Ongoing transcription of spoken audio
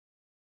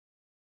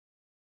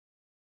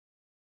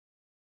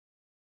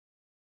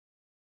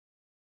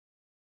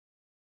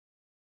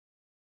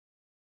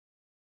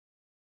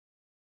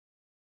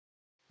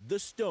The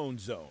Stone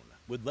Zone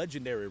with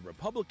legendary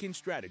Republican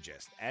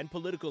strategist and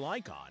political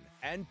icon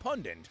and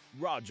pundit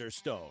Roger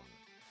Stone.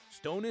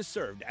 Stone has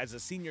served as a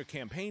senior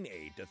campaign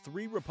aide to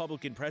 3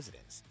 Republican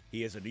presidents.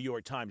 He is a New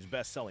York Times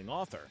best-selling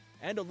author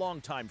and a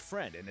longtime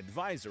friend and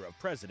advisor of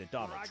President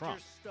Donald Trump.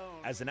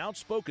 As an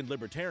outspoken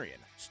libertarian,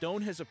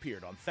 Stone has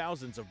appeared on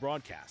thousands of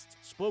broadcasts,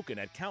 spoken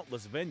at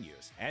countless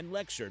venues, and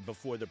lectured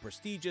before the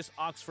prestigious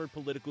Oxford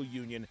Political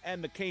Union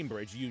and the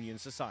Cambridge Union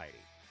Society.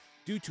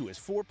 Due to his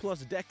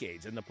 4+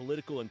 decades in the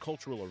political and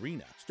cultural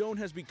arena, Stone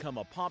has become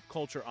a pop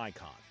culture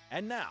icon.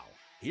 And now,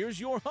 here's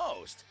your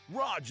host,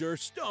 Roger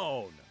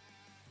Stone.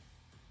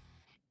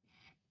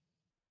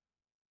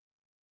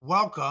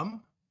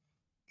 Welcome.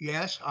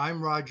 Yes,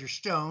 I'm Roger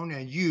Stone,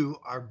 and you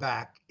are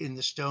back in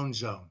the Stone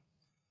Zone.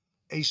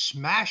 A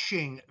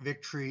smashing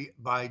victory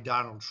by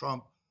Donald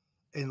Trump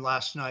in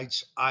last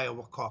night's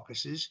Iowa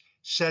caucuses,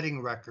 setting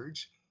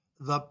records.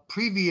 The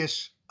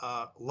previous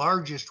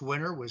largest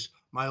winner was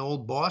my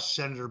old boss,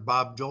 Senator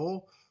Bob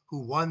Dole, who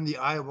won the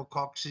Iowa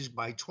caucuses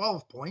by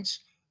 12 points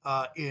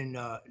in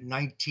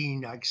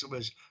 92.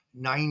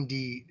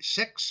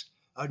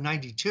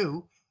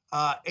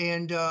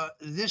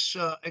 This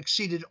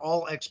exceeded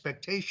all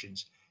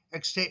expectations,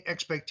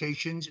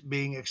 expectations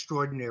being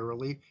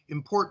extraordinarily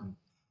important.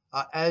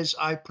 As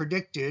I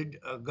predicted,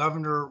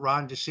 Governor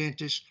Ron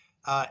DeSantis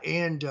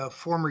and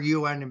former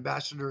UN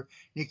Ambassador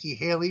Nikki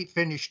Haley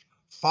finished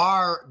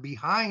far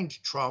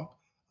behind Trump,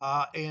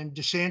 and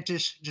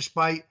DeSantis,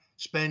 despite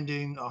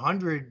spending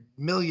 $100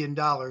 million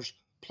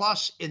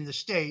plus in the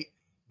state,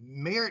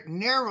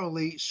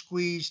 narrowly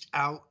squeezed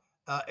out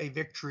a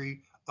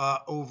victory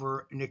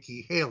over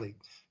Nikki Haley.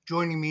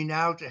 Joining me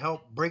now to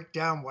help break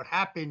down what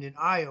happened in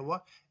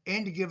Iowa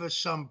and to give us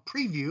some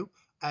preview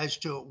as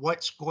to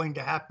what's going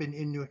to happen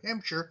in New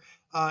Hampshire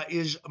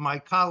is my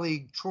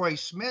colleague Troy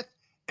Smith,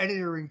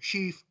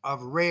 editor-in-chief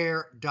of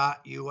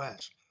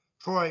Rare.us.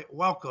 Troy,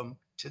 welcome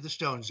to the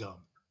Stone Zone.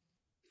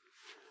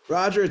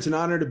 Roger, it's an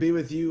honor to be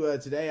with you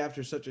today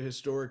after such a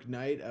historic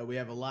night. We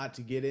have a lot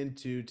to get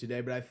into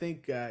today, but I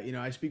think,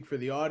 I speak for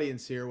the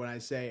audience here when I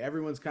say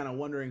everyone's kind of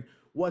wondering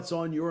what's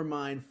on your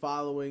mind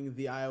following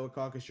the Iowa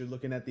caucus. You're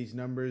looking at these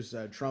numbers,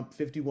 Trump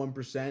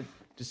 51%,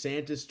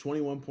 DeSantis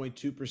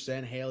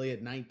 21.2%, Haley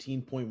at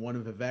 19.1%,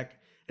 and Vivek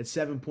at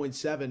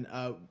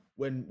 7.7%.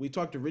 When we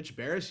talked to Rich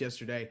Barris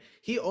yesterday,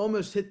 he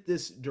almost hit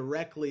this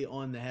directly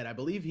on the head. I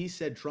believe he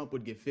said Trump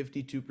would get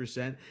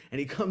 52%, and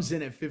he comes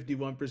in at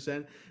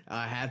 51%.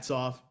 Hats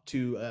off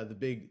to the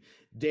big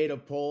data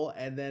poll.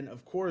 And then,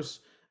 of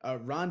course,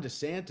 Ron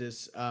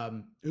DeSantis,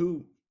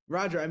 who,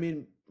 Roger, I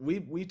mean,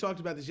 we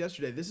talked about this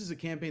yesterday. This is a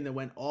campaign that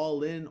went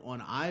all in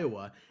on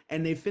Iowa,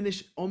 and they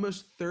finished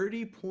almost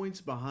 30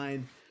 points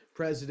behind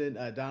President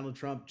Donald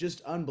Trump.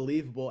 Just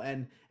unbelievable.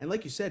 And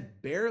like you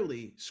said,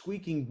 barely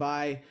squeaking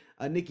by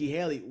Nikki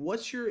Haley.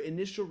 What's your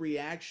initial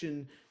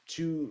reaction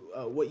to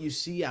what you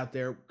see out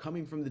there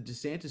coming from the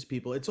DeSantis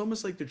people? It's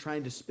almost like they're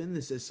trying to spin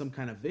this as some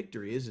kind of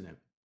victory, isn't it?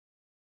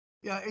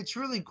 Yeah, it's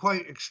really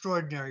quite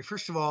extraordinary.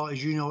 First of all,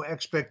 as you know,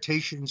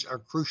 expectations are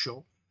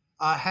crucial.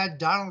 Had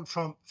Donald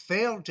Trump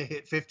failed to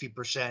hit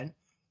 50%,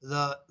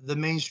 the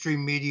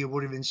mainstream media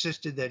would have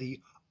insisted that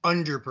he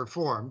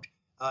underperformed.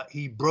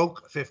 He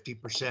broke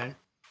 50%.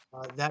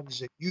 That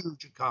is a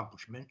huge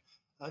accomplishment.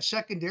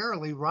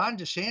 Secondarily, Ron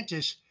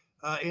DeSantis,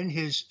 in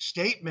his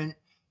statement,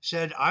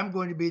 said, "I'm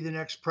going to be the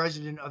next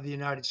president of the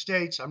United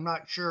States." I'm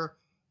not sure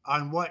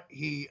on what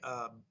he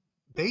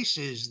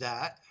bases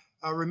that.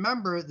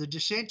 Remember, the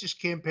DeSantis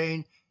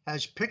campaign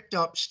has picked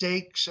up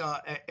stakes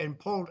and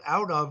pulled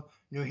out of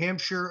New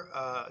Hampshire,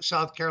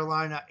 South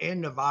Carolina,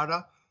 and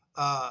Nevada,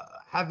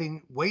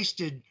 having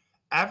wasted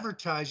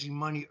advertising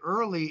money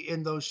early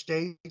in those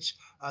states.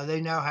 They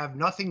now have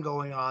nothing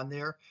going on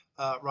there.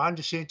 Ron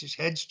DeSantis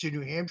heads to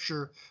New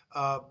Hampshire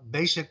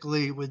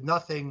basically with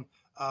nothing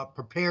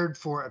prepared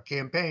for a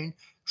campaign.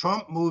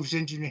 Trump moves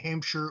into New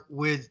Hampshire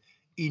with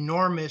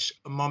enormous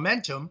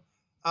momentum.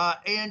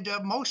 And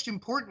most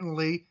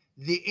importantly,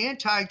 the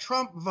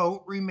anti-Trump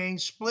vote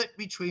remains split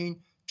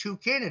between 2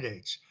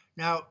 candidates.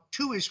 Now,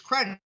 to his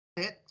credit,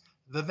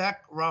 Vivek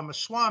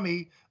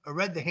Ramaswamy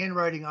read the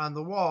handwriting on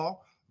the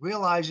wall,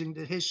 realizing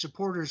that his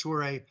supporters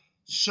were a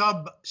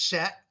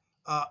subset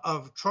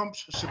of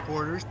Trump's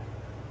supporters,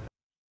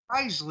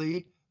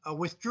 wisely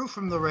withdrew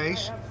from the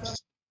race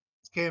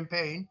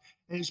campaign.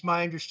 And it's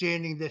my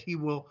understanding that he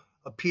will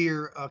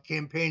appear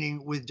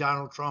campaigning with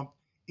Donald Trump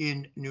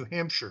in New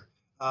Hampshire.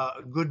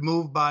 A good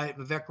move by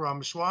Vivek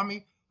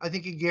Ramaswamy. I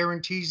think it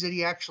guarantees that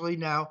he actually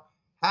now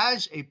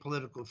has a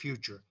political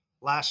future.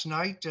 Last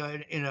night,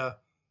 in a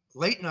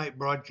late night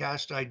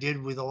broadcast I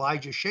did with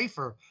Elijah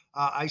Schaffer,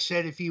 I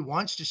said if he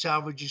wants to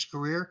salvage his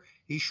career,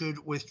 he should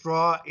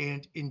withdraw,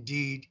 and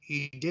indeed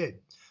he did.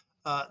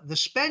 The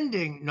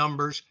spending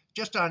numbers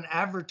just on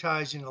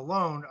advertising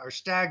alone are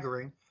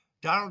staggering.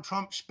 Donald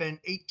Trump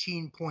spent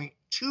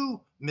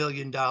 $18.2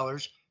 million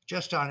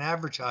just on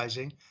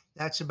advertising.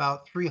 That's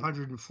about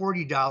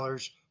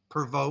 $340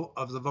 per vote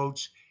of the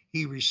votes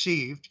he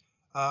received.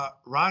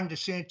 Ron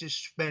DeSantis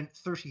spent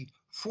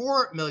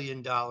 $34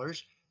 million.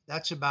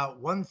 That's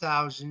about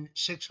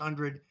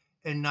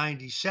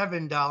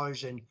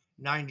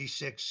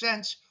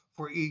 $1,697.96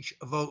 for each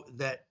vote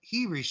that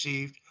he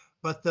received.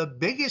 But the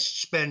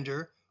biggest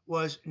spender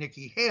was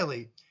Nikki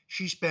Haley.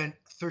 She spent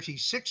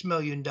 $36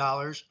 million,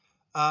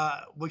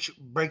 which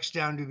breaks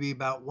down to be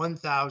about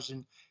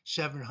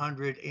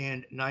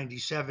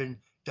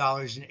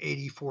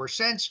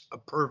 $1,797.84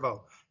 per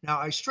vote. Now,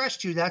 I stress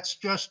to you that's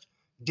just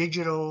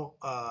digital,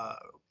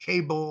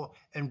 cable,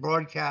 and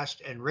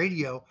broadcast and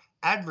radio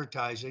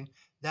advertising.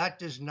 That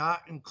does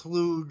not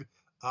include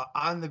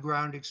on the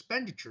ground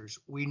expenditures.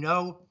 We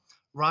know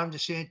Ron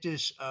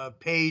DeSantis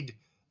paid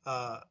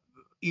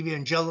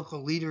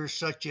evangelical leaders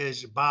such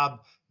as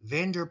Bob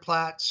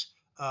Vanderplatz,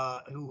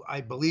 who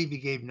I believe he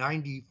gave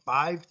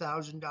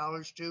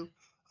 $95,000 to.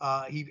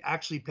 He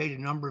actually paid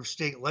a number of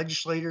state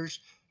legislators.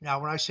 Now,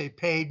 when I say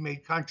paid,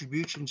 made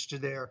contributions to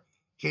their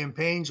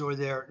campaigns or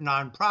their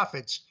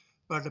nonprofits,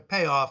 but a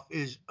payoff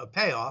is a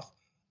payoff.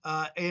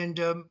 And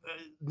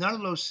none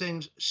of those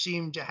things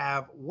seem to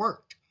have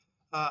worked.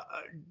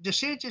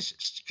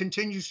 DeSantis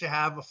continues to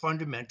have a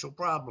fundamental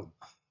problem,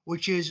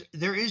 which is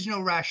there is no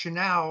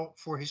rationale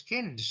for his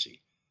candidacy,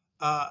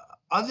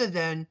 other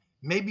than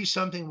maybe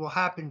something will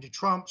happen to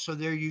Trump, so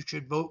there you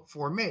should vote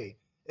for me.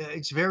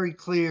 It's very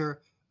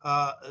clear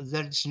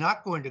that it's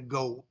not going to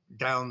go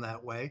down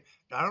that way.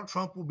 Donald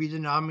Trump will be the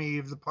nominee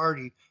of the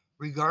party,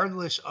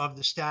 regardless of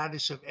the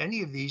status of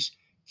any of these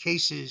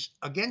cases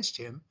against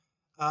him.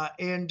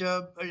 And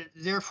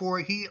therefore,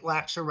 he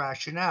lacks a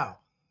rationale.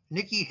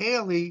 Nikki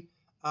Haley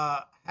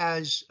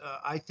has,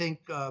 I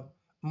think,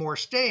 more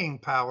staying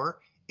power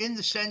in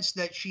the sense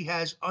that she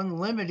has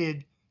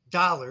unlimited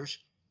dollars,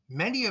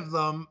 many of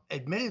them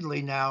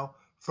admittedly now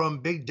from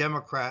big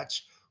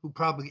Democrats who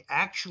probably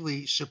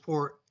actually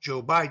support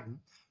Joe Biden,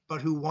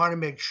 but who want to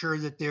make sure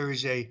that there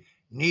is a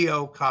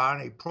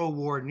neocon, a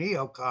pro-war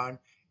neocon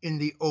in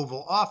the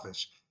Oval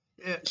Office.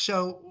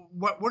 So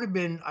what would have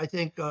been, I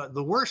think,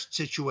 the worst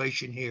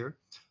situation here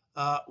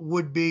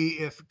would be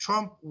if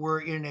Trump were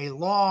in a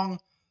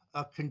long,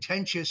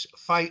 contentious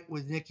fight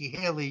with Nikki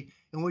Haley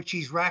in which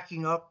he's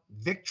racking up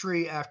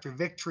victory after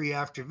victory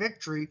after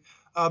victory,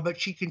 but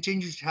she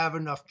continues to have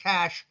enough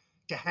cash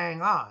to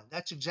hang on.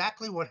 That's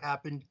exactly what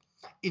happened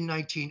in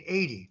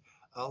 1980,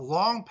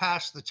 long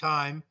past the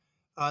time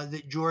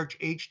that George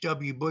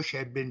H.W. Bush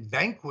had been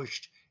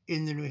vanquished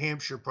in the New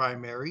Hampshire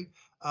primary,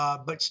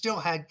 but still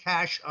had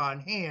cash on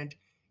hand.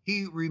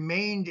 He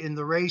remained in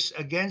the race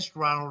against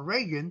Ronald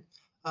Reagan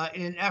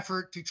in an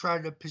effort to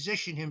try to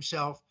position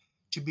himself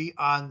to be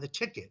on the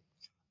ticket.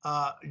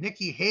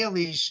 Nikki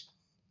Haley's,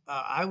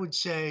 I would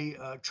say,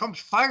 Trump's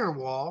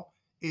firewall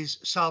is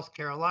South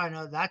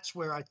Carolina. That's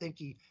where I think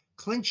he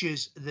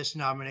clinches this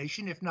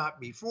nomination, if not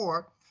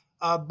before.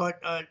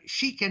 But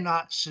she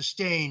cannot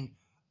sustain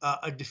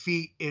a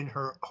defeat in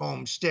her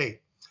home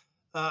state.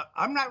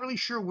 I'm not really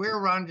sure where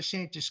Ron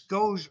DeSantis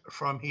goes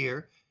from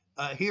here.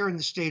 Here in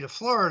the state of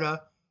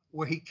Florida,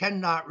 where he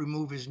cannot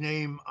remove his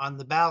name on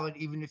the ballot,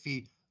 even if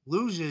he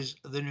loses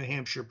the New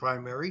Hampshire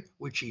primary,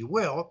 which he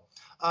will,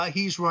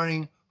 he's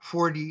running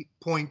 40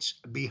 points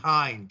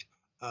behind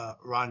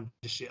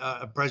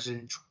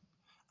President Trump.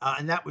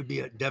 And that would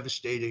be a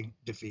devastating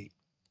defeat.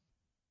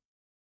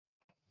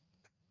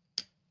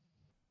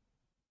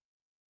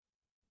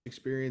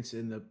 Experience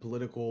in the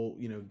political,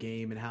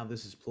 game and how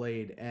this is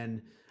played.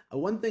 And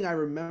one thing I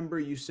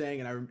remember you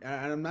saying, and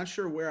I'm not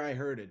sure where I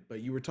heard it,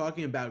 but you were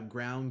talking about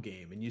ground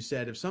game, and you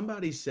said if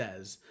somebody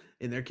says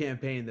in their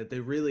campaign that they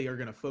really are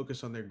going to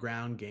focus on their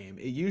ground game,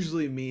 it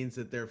usually means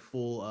that they're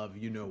full of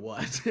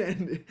what.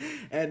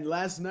 And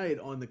last night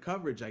on the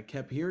coverage, I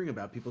kept hearing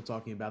about people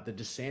talking about the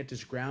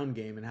DeSantis ground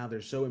game and how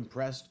they're so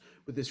impressed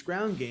with this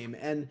ground game.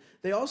 And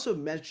they also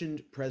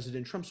mentioned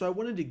President Trump. So I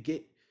wanted to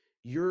get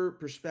your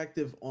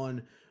perspective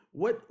on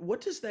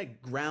what does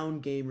that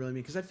ground game really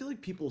mean? Because I feel like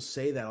people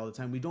say that all the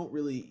time. We don't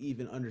really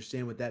even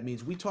understand what that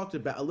means. We talked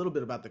about a little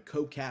bit about the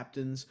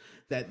co-captains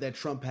that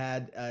Trump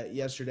had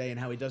yesterday, and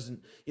how he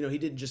doesn't, he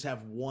didn't just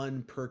have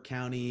one per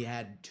county, he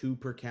had two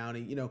per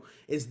county.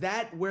 Is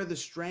that where the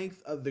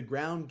strength of the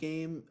ground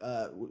game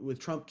with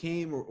Trump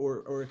came,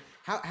 or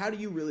how do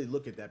you really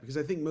look at that? Because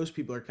I think most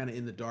people are kind of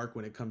in the dark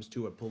when it comes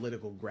to a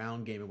political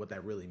ground game and what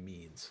that really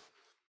means.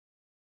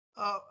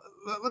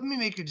 Let me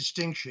make a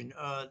distinction.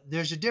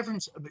 There's a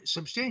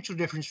substantial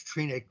difference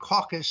between a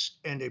caucus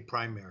and a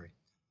primary.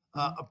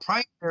 A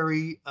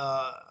primary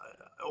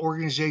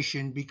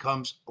organization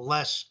becomes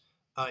less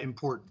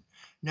important.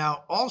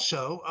 Now,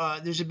 also,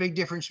 there's a big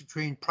difference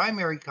between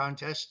primary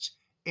contests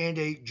and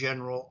a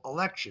general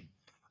election.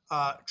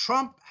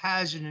 Trump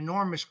has an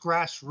enormous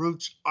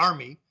grassroots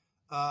army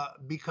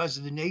because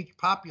of the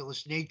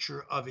populist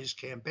nature of his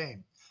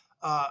campaign.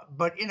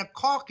 But in a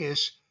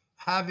caucus,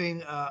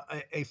 having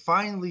a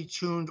finely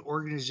tuned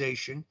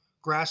organization,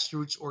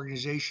 grassroots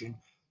organization,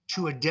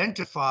 to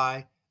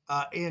identify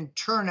and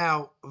turn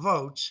out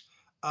votes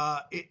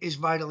is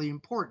vitally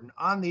important.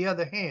 On the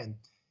other hand,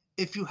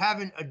 if you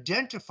haven't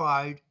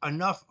identified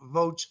enough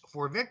votes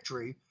for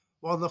victory,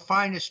 well, the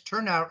finest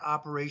turnout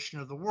operation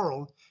of the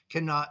world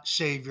cannot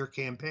save your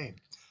campaign.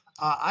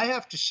 I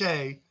have to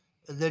say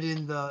that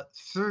in the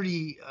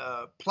 30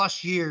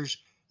 plus years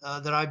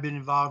that I've been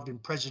involved in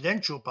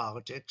presidential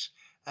politics,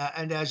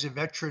 and as a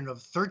veteran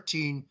of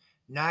 13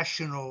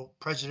 national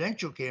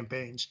presidential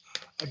campaigns,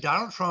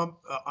 Donald Trump,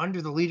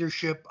 under the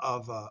leadership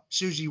of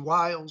Susie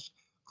Wiles,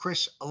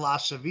 Chris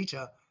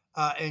Lasavita,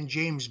 and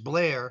James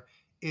Blair,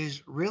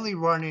 is really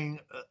running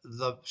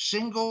the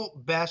single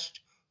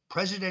best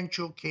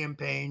presidential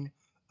campaign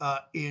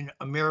in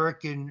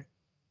American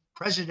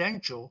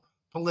presidential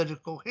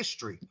political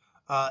history.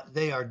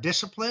 They are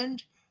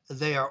disciplined,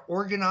 they are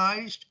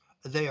organized,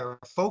 they are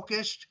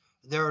focused.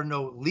 There are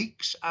no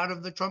leaks out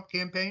of the Trump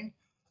campaign.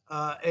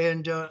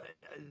 And the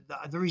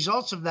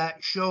results of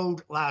that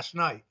showed last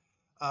night.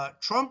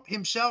 Trump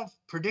himself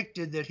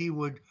predicted that he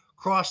would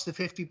cross the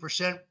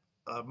 50%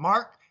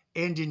 mark,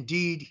 and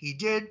indeed he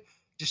did.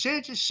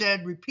 DeSantis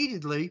said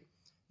repeatedly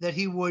that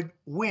he would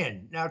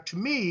win. Now, to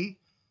me,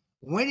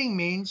 winning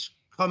means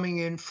coming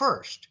in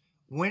first.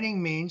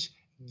 Winning means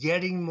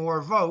getting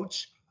more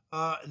votes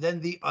than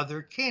the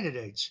other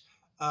candidates.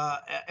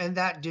 And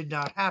that did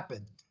not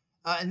happen.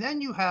 And then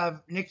you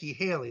have Nikki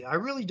Haley. I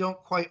really don't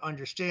quite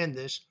understand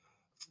this.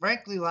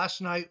 Frankly,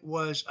 last night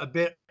was a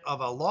bit of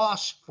a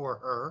loss for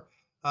her.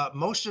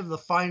 Most of the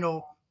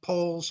final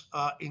polls,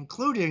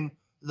 including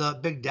the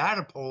big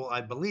data poll,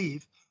 I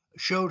believe,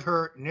 showed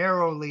her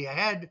narrowly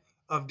ahead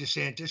of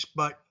DeSantis,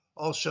 but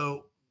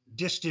also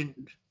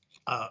distant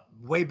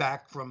way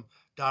back from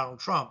Donald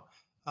Trump.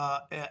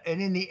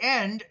 And in the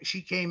end,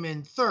 she came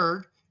in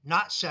third,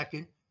 not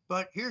second.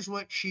 But here's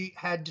what she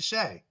had to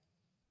say.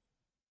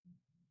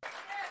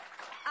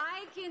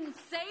 I can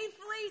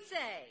safely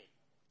say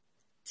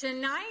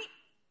tonight,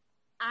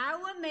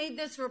 Iowa made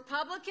this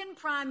Republican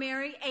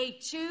primary a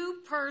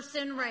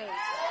two-person race.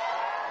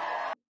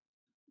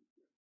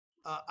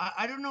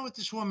 I don't know what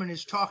this woman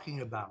is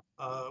talking about.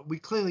 We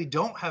clearly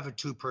don't have a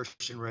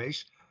two-person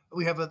race.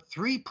 We have a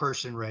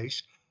three-person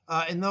race.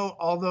 And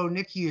although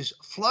Nikki is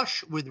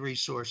flush with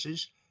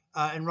resources,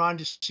 and Ron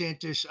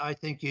DeSantis, I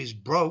think, is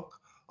broke,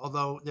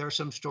 although there are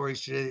some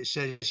stories today that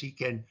says he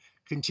can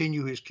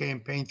continue his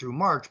campaign through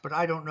March, but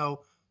I don't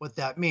know what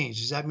that means.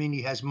 Does that mean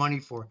he has money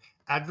for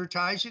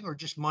advertising or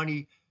just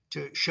money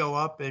to show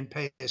up and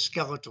pay a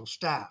skeletal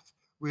staff?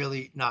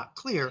 Really not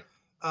clear.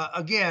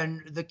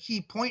 Again, the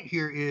key point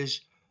here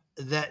is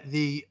that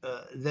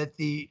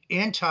the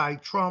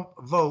anti-Trump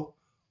vote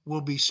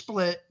will be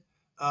split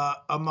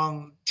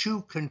among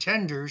two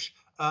contenders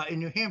in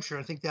New Hampshire.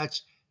 I think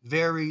that's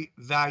very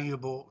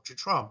valuable to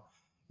Trump.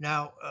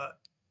 Now,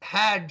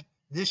 had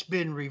this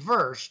been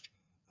reversed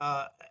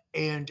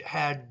and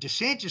had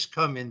DeSantis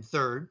come in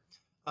third,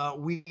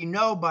 we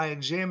know by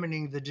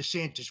examining the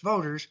DeSantis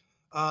voters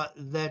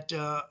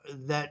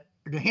that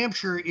New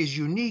Hampshire is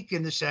unique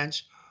in the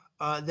sense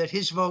that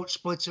his vote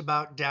splits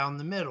about down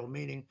the middle,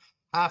 meaning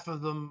half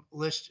of them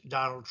list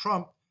Donald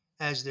Trump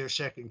as their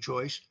second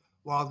choice,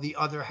 while the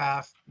other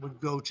half would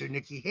go to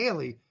Nikki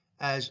Haley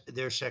as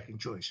their second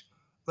choice.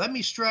 Let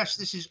me stress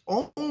this is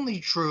only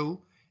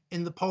true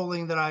in the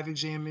polling that I've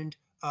examined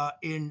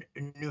in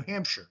New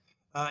Hampshire.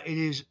 It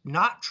is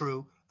not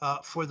true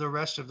for the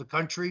rest of the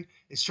country.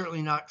 It's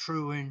certainly not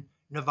true in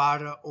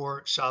Nevada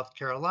or South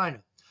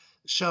Carolina.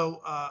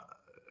 So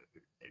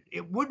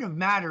it wouldn't have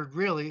mattered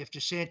really if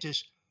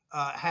DeSantis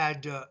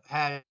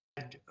had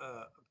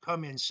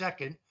come in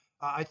second.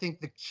 I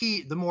think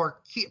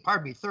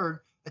third.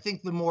 I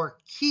think the more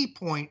key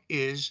point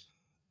is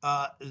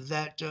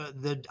that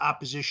the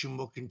opposition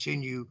will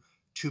continue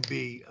to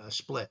be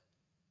split.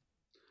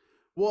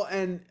 Well,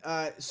 and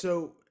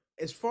so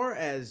as far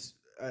as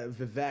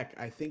Vivek,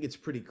 I think it's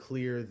pretty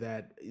clear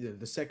that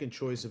the second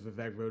choice of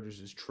Vivek voters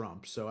is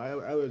Trump. So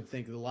I would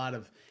think a lot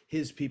of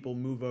his people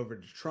move over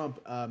to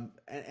Trump.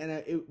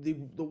 The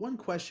one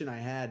question I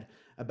had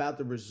about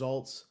the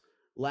results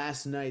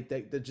last night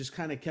that just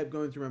kind of kept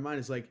going through my mind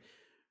is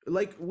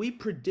like we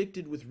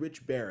predicted with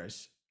Rich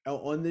Barris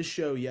on this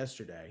show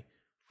yesterday.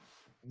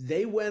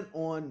 They went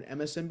on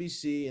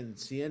MSNBC and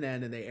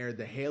CNN and they aired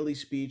the Haley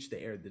speech, they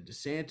aired the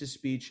DeSantis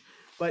speech,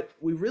 but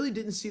we really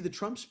didn't see the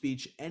Trump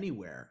speech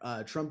anywhere.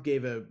 Trump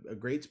gave a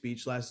great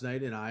speech last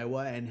night in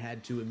Iowa and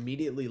had to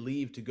immediately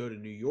leave to go to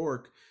New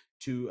York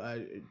to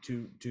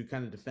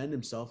kind of defend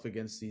himself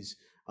against these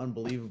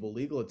unbelievable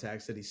legal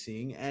attacks that he's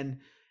seeing. And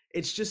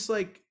it's just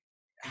like,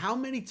 how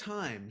many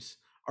times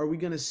are we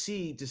going to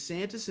see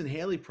DeSantis and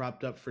Haley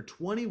propped up for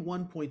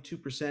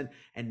 21.2%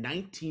 and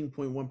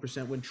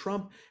 19.1% when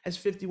Trump has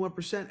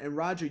 51%? And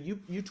Roger, you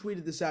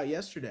tweeted this out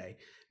yesterday.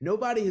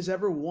 Nobody has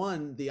ever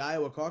won the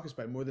Iowa caucus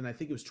by more than, I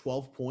think it was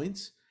 12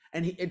 points.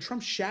 And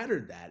Trump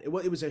shattered that. It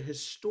was a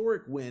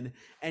historic win.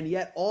 And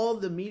yet all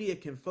the media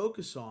can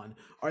focus on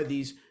are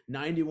these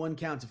 91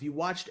 counts. If you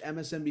watched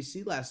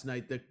MSNBC last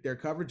night, their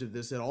coverage of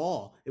this at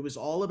all, it was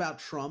all about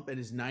Trump and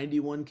his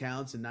 91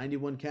 counts and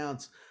 91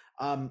 counts.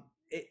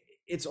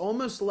 It's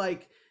almost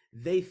like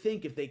they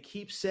think if they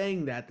keep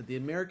saying that the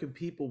American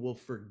people will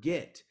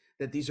forget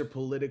that these are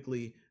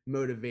politically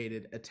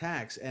motivated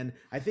attacks. And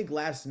I think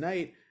last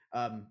night,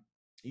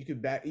 You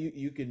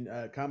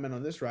can comment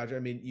on this, Roger. I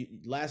mean,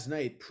 last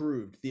night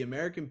proved the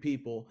American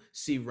people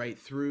see right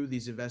through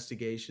these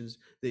investigations.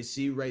 They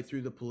see right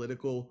through the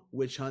political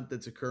witch hunt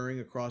that's occurring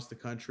across the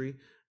country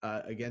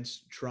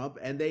against Trump,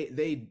 and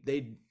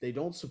they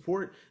don't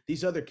support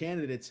these other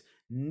candidates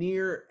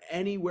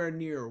anywhere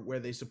near where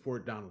they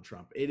support Donald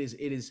Trump. It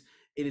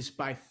is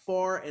by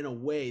far and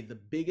away the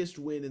biggest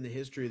win in the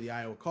history of the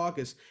Iowa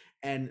caucus.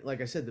 And like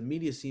I said, the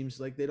media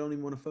seems like they don't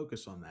even want to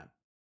focus on that.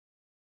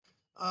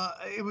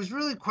 It was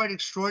really quite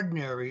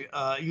extraordinary.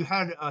 You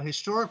had a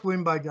historic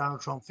win by Donald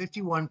Trump,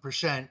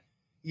 51%,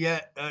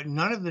 yet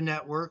none of the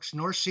networks,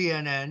 nor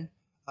CNN,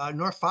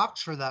 nor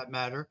Fox for that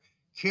matter,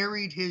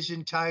 carried his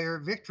entire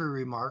victory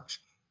remarks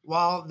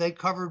while they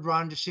covered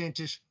Ron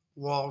DeSantis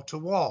wall to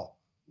wall.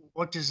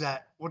 What does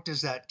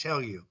that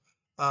tell you?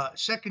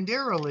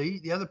 Secondarily,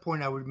 the other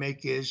point I would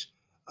make is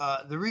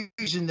the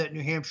reason that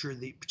New Hampshire,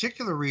 the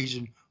particular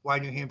reason why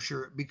New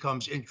Hampshire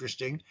becomes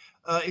interesting,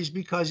 is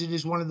because it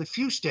is one of the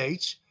few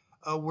states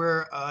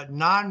where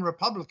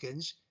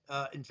non-Republicans,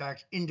 in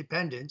fact,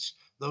 independents,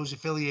 those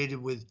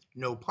affiliated with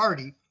no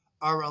party,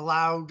 are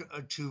allowed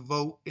to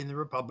vote in the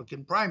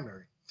Republican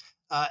primary.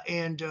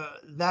 And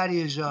that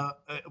is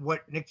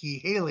what Nikki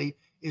Haley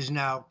is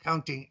now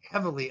counting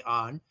heavily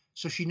on.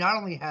 So she not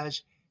only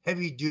has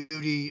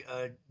heavy-duty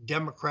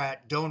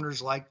Democrat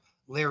donors like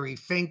Larry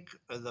Fink,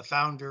 the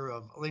founder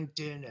of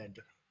LinkedIn,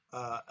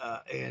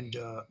 and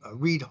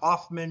Reid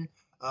Hoffman,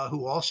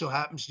 who also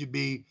happens to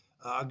be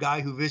a guy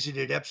who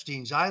visited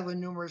Epstein's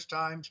Island numerous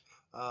times,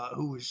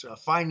 who has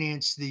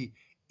financed the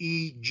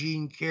E.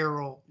 Jean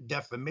Carroll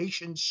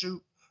defamation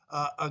suit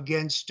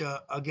against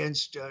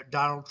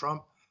Donald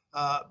Trump.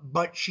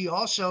 But she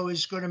also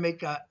is going to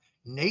make a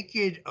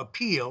naked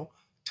appeal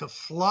to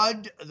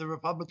flood the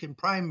Republican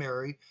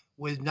primary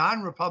with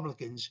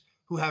non-Republicans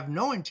who have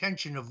no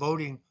intention of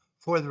voting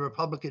for the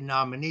Republican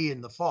nominee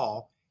in the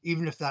fall,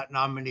 even if that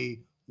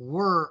nominee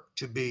were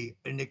to be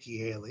Nikki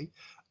Haley.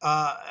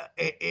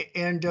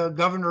 And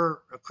Governor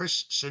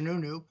Chris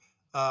Sununu,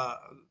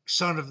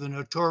 son of the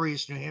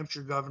notorious New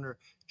Hampshire Governor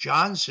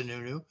John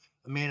Sununu,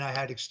 a man I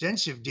had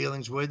extensive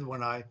dealings with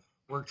when I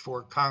worked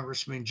for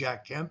Congressman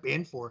Jack Kemp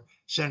and for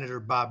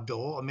Senator Bob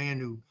Dole, a man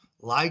who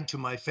lied to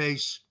my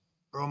face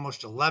for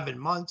almost 11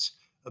 months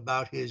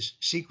about his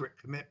secret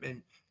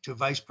commitment to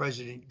Vice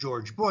President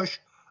George Bush,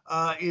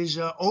 is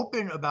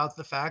open about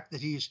the fact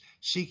that he's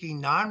seeking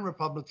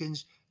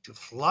non-Republicans to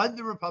flood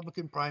the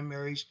Republican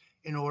primaries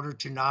in order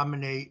to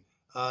nominate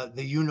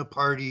the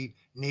uniparty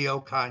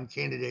neocon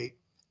candidate,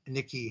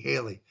 Nikki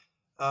Haley.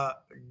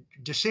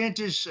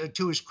 DeSantis,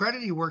 to his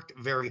credit, he worked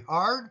very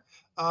hard,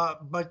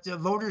 but the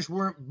voters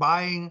weren't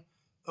buying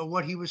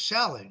what he was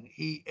selling.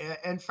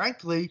 And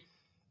frankly,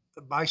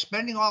 by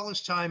spending all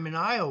his time in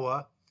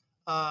Iowa,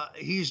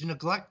 he's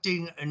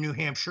neglecting New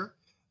Hampshire,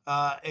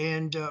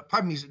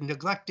 he's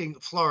neglecting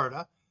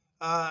Florida,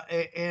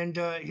 and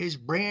his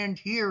brand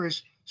here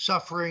is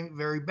suffering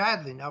very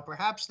badly. Now,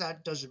 perhaps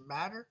that doesn't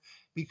matter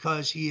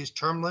because he is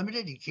term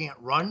limited. He can't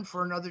run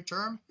for another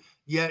term,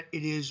 yet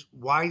it is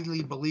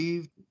widely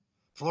believed,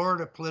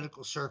 Florida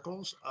political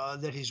circles,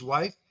 that his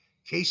wife,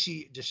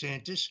 Casey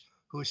DeSantis,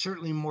 who is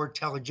certainly more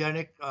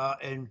telegenic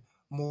and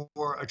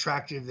more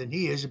attractive than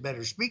he is, a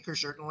better speaker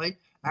certainly,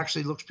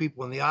 actually looks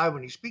people in the eye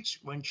when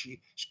she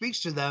speaks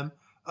to them,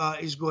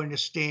 is going to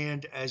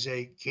stand as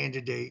a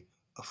candidate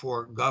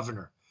for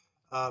governor.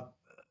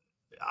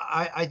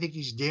 I think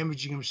he's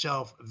damaging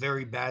himself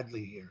very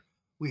badly here.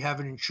 We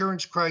have an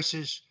insurance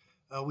crisis.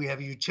 We have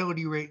a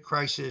utility rate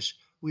crisis.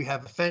 We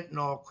have a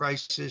fentanyl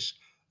crisis.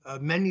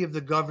 Many of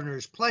the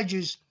governor's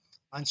pledges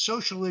on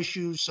social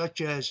issues,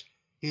 such as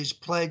his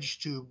pledge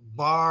to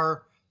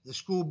bar the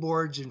school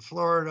boards in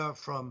Florida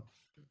from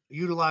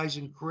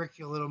utilizing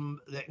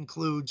curriculum that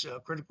includes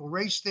critical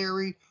race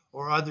theory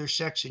or other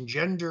sex and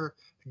gender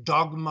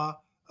dogma,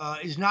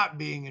 is not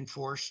being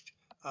enforced.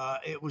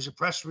 It was a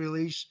press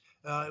release.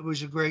 It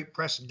was a great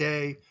press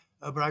day,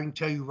 but I can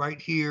tell you right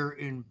here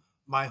in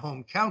my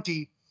home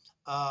county,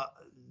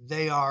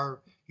 they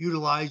are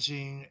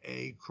utilizing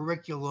a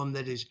curriculum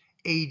that is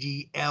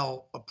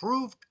ADL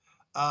approved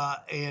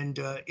and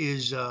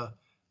is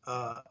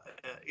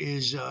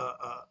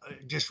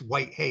just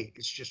white hate.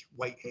 It's just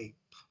white hate.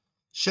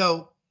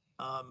 So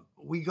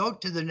we go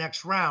to the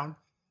next round.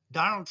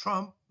 Donald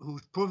Trump,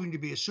 who's proving to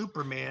be a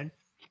Superman,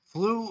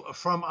 flew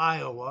from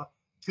Iowa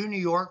to New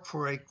York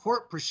for a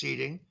court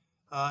proceeding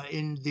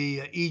in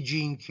the E.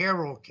 Jean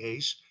Carroll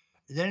case,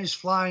 then is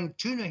flying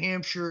to New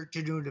Hampshire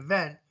to do an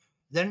event.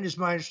 Then it is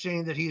my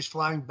understanding that he is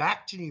flying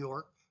back to New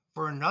York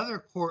for another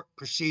court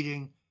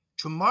proceeding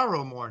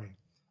tomorrow morning.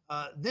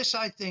 This,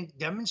 I think,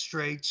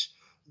 demonstrates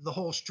the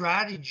whole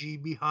strategy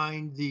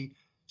behind the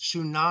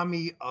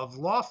tsunami of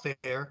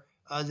lawfare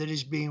that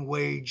is being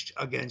waged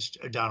against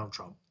Donald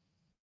Trump.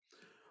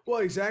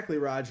 Well, exactly,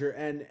 Roger.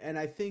 And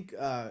I think,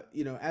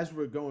 as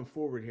we're going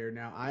forward here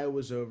now,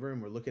 Iowa's over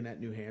and we're looking at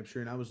New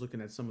Hampshire, and I was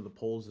looking at some of the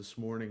polls this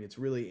morning. It's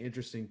really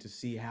interesting to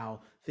see how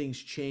things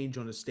change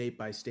on a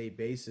state-by-state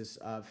basis.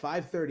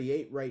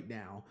 538 right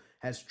now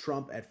has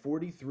Trump at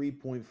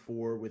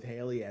 43.4, with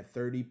Haley at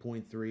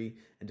 30.3,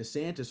 and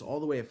DeSantis all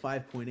the way at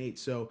 5.8.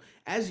 So,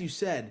 as you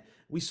said,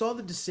 we saw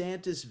the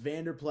DeSantis,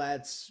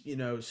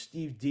 Vanderplatts,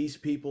 Steve Deese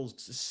people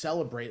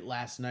celebrate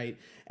last night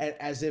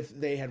as if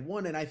they had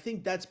won. And I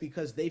think that's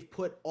because they've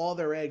put all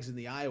their eggs in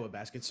the Iowa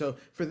basket. So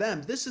for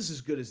them, this is as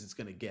good as it's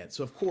going to get.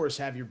 So of course,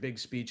 have your big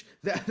speech.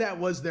 That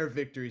was their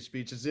victory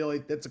speech.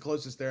 That's the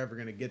closest they're ever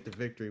going to get to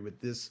victory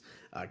with this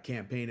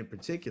campaign in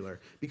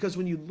particular. Because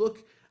when you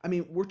look,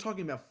 we're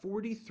talking about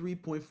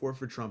 43.4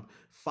 for Trump,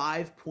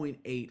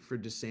 5.8 for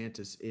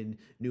DeSantis in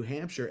New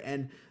Hampshire.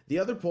 And the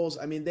other polls,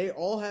 they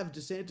all have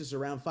DeSantis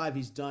around 5.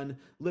 He's done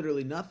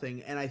literally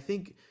nothing. And I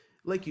think,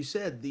 like you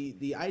said,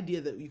 the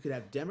idea that you could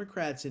have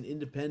Democrats and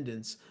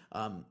independents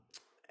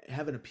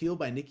have an appeal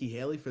by Nikki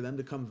Haley for them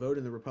to come vote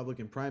in the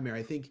Republican primary,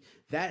 I think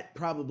that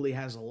probably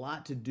has a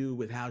lot to do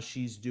with how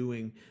she's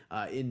doing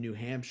in New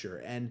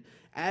Hampshire. And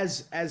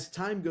as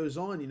time goes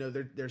on,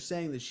 they're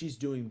saying that she's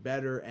doing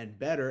better and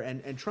better.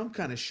 And Trump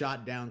kind of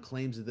shot down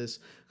claims of this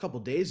a couple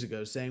days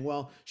ago, saying,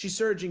 well, she's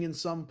surging in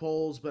some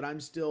polls, but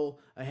I'm still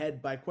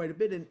ahead by quite a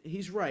bit. And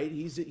he's right.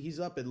 He's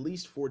up at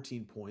least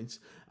 14 points.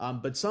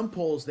 But some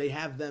polls, they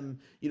have them,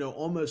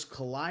 almost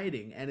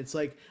colliding. And it's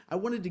like, I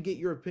wanted to get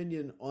your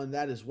opinion on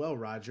that as well,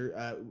 Roger.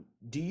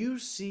 Do you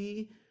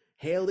see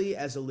Haley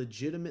as a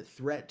legitimate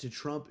threat to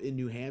Trump in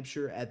New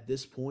Hampshire at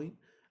this point?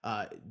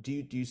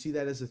 Do you see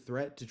that as a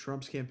threat to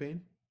Trump's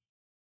campaign?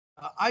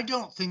 I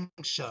don't think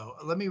so.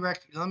 Let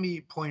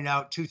me point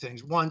out two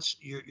things. Once,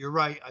 you're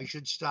right. I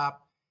should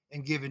stop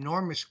and give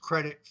enormous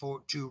credit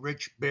to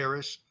Rich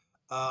Barris,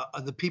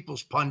 the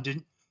People's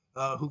Pundit,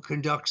 who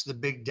conducts the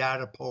big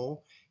data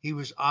poll. He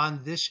was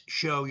on this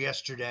show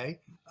yesterday,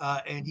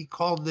 and he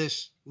called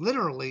this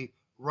literally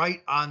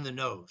right on the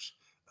nose,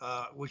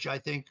 which I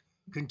think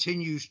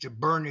continues to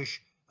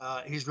burnish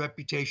his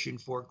reputation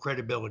for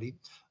credibility.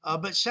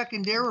 But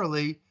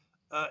secondarily,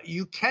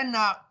 you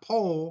cannot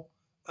poll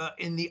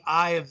in the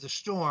eye of the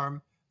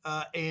storm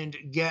and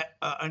get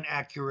an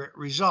accurate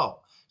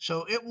result.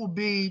 So it will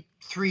be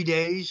 3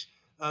 days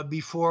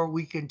before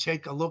we can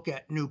take a look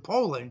at new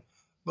polling.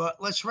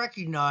 But let's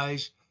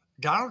recognize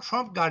Donald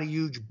Trump got a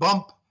huge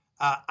bump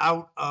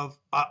out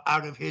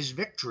of his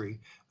victory,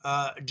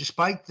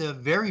 despite the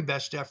very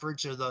best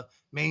efforts of the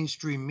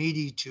mainstream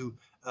media to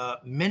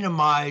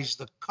minimize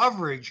the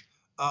coverage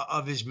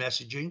of his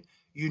messaging.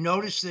 You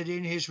notice that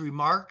in his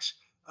remarks,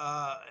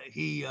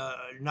 he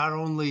not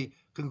only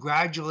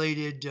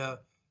congratulated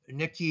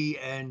Nikki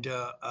and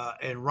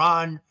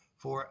Ron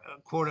for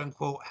quote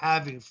unquote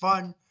having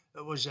fun.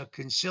 It was a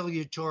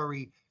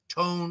conciliatory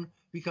tone,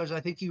 because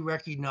I think he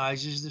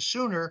recognizes the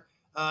sooner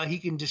he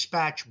can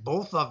dispatch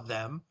both of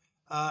them,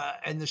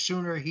 and the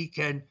sooner he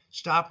can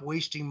stop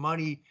wasting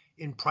money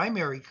in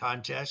primary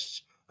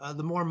contests,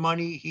 the more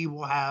money he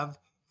will have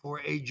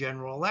for a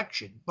general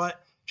election.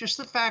 But just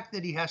the fact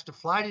that he has to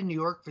fly to New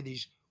York for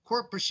these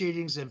court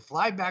proceedings, then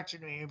fly back to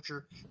New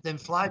Hampshire, then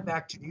fly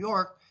back to New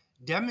York,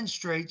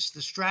 demonstrates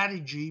the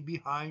strategy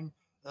behind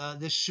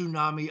this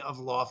tsunami of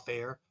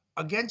lawfare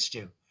against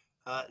him.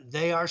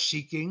 They are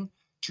seeking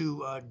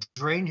to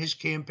drain his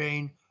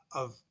campaign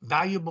of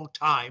valuable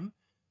time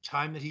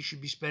that he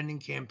should be spending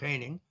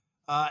campaigning,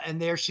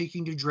 and they're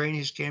seeking to drain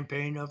his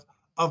campaign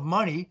of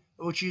money,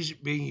 which is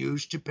being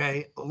used to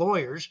pay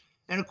lawyers.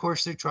 And of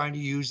course, they're trying to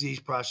use these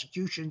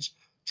prosecutions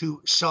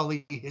to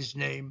sully his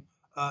name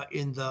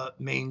in the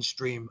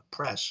mainstream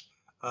press.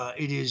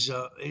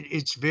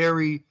 It's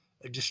very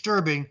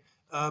disturbing,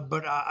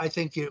 but I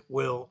think it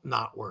will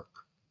not work.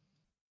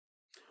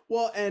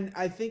 Well, and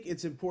I think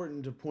it's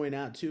important to point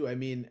out too,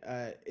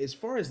 as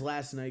far as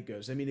last night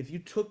goes, if you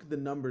took the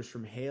numbers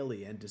from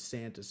Haley and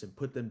DeSantis and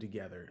put them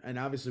together, and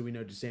obviously we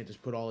know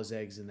DeSantis put all his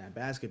eggs in that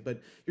basket, but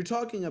you're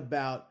talking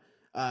about,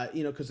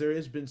 because there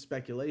has been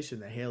speculation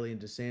that Haley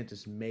and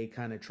DeSantis may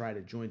kind of try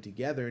to join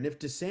together. And if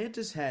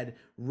DeSantis had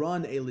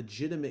run a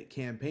legitimate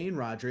campaign,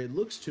 Roger, it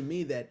looks to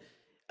me that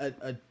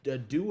a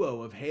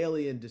duo of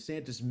Haley and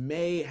DeSantis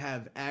may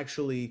have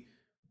actually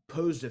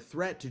posed a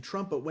threat to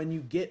Trump. But when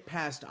you get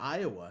past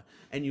Iowa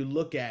and you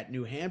look at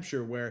New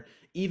Hampshire, where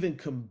even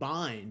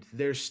combined,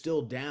 they're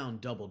still down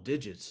double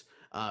digits.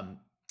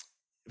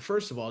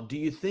 First of all, do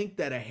you think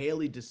that a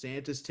Haley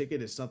DeSantis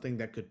ticket is something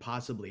that could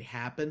possibly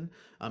happen?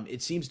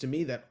 It seems to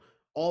me that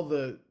all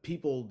the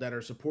people that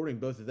are supporting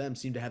both of them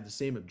seem to have the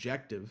same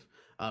objective.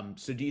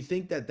 So do you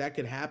think that that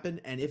could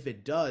happen? And if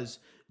it does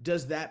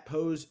that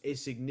pose a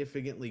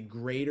significantly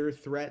greater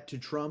threat to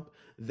Trump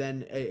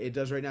than it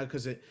does right now?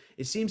 Because it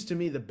seems to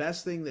me the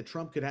best thing that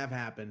Trump could have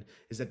happen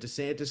is that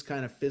DeSantis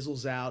kind of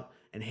fizzles out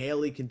and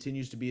Haley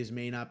continues to be his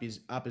main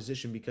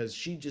opposition, because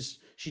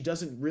she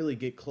doesn't really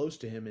get close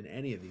to him in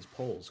any of these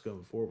polls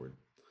going forward.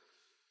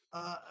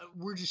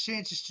 Were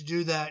DeSantis to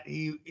do that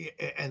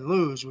and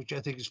lose, which I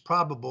think is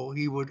probable,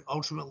 he would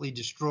ultimately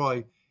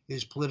destroy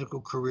his political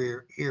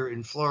career here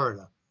in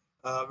Florida.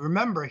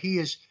 Remember, he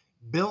has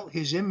built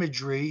his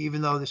imagery,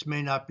 even though this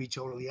may not be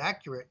totally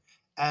accurate,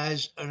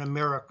 as an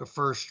America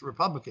First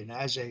Republican,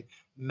 as a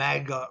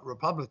MAGA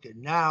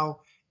Republican. Now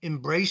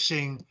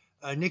embracing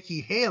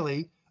Nikki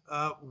Haley.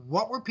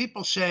 What were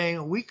people saying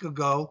a week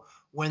ago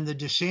when the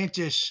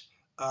DeSantis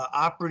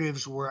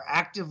operatives were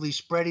actively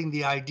spreading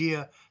the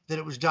idea that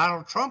it was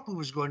Donald Trump who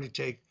was going to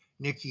take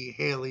Nikki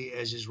Haley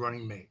as his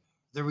running mate?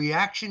 The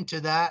reaction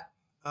to that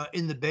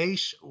in the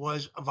base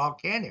was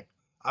volcanic.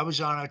 I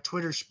was on a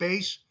Twitter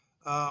space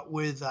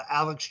with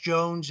Alex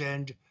Jones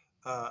and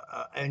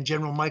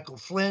General Michael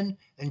Flynn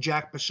and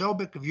Jack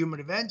Posobiec of Human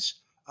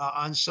Events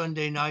on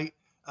Sunday night.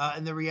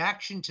 And the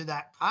reaction to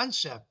that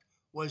concept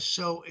was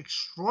so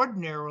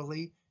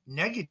extraordinarily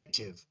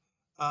negative.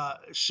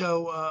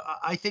 So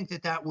I think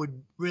that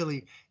would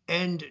really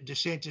end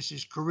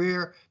DeSantis's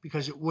career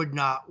because it would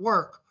not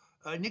work.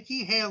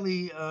 Nikki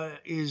Haley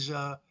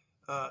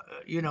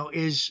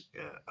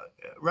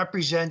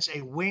represents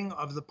a wing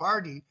of the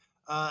party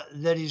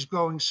that is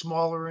growing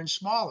smaller and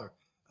smaller.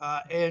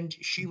 And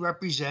she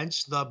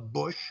represents the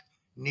Bush,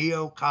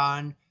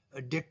 neocon,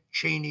 Dick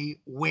Cheney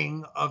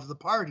wing of the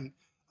party.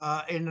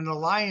 And an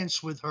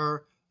alliance with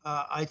her,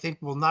 I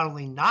think, will not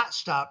only not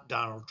stop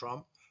Donald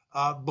Trump,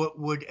 but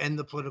would end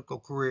the political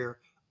career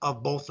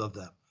of both of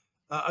them.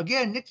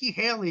 Again, Nikki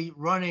Haley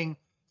running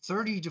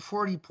 30 to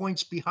 40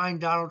 points behind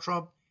Donald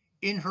Trump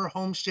in her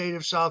home state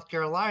of South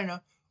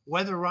Carolina,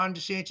 whether Ron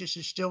DeSantis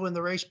is still in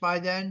the race by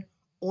then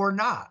or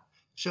not.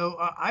 So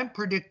I'm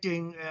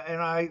predicting,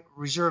 and I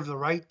reserve the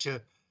right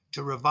to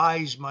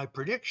revise my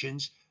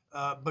predictions,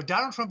 but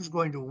Donald Trump is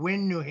going to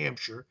win New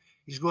Hampshire.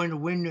 He's going to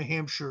win New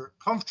Hampshire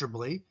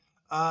comfortably,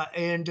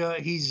 and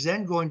he's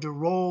then going to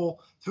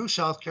roll through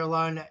South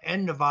Carolina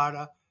and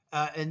Nevada,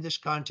 and this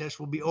contest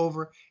will be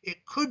over.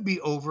 It could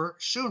be over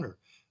sooner.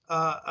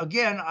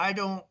 Again, I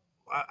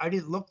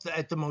didn't look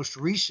at the most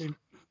recent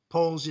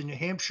polls in New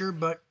Hampshire,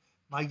 but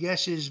my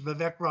guess is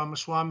Vivek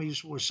Ramaswamy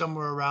was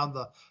somewhere around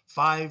the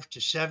 5 to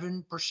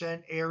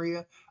 7%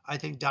 area. I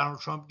think Donald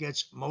Trump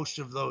gets most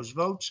of those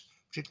votes,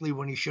 particularly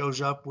when he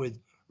shows up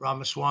with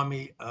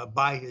Ramaswamy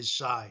by his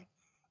side.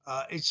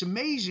 It's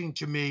amazing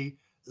to me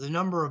the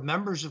number of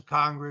members of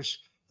Congress,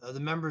 the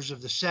members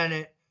of the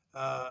Senate,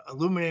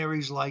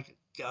 luminaries like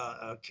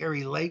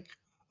Carrie Lake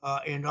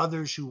and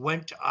others who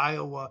went to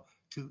Iowa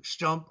to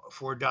stump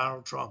for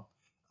Donald Trump.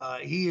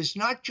 He is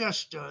not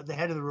just the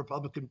head of the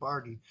Republican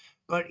Party,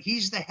 but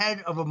he's the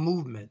head of a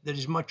movement that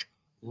is much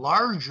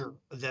larger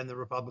than the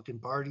Republican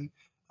Party,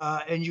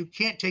 and you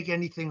can't take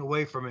anything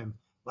away from him.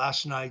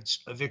 Last night's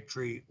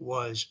victory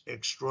was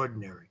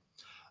extraordinary.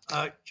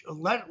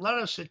 Let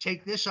us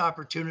take this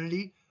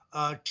opportunity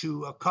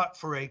to cut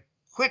for a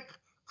quick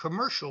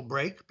commercial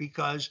break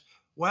because,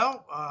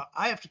 well,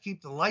 I have to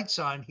keep the lights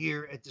on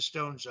here at the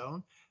Stone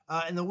Zone.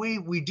 And the way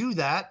we do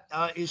that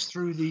is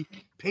through the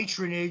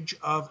patronage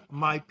of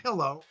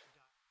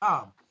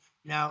MyPillow.com.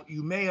 Now,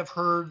 you may have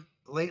heard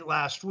late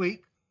last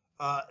week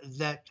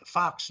that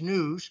Fox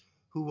News,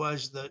 who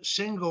was the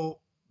single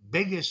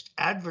biggest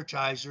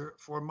advertiser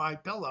for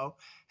MyPillow,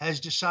 has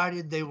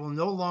decided they will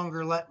no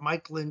longer let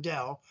Mike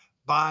Lindell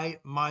buy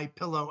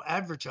MyPillow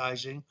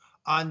advertising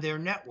on their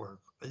network.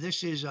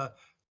 This is a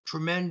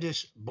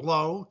tremendous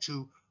blow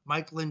to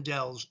Mike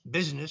Lindell's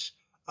business.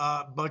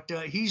 But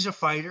he's a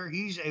fighter,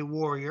 he's a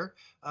warrior,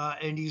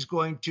 and he's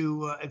going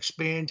to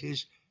expand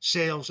his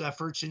sales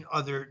efforts in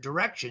other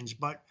directions.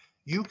 But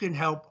you can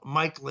help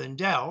Mike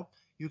Lindell.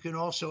 You can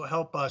also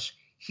help us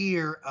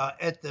here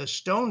at the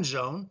Stone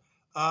Zone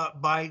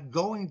by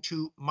going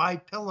to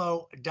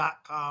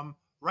mypillow.com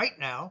right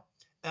now.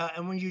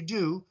 And when you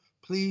do,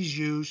 please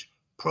use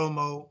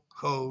promo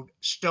code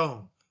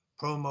STONE.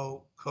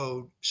 Promo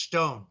code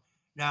STONE.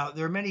 Now,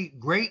 there are many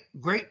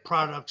great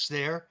products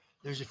there.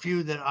 There's a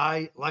few that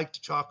I like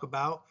to talk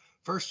about.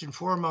 First and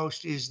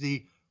foremost is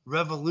the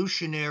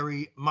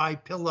revolutionary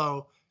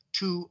MyPillow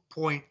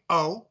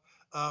 2.0,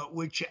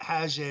 which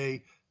has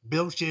a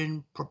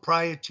built-in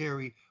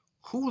proprietary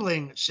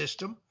cooling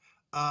system.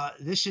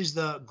 This is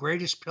the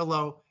greatest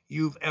pillow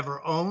you've ever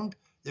owned.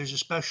 There's a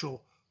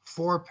special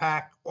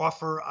 4-pack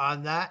offer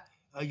on that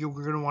you're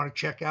going to want to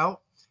check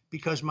out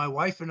because my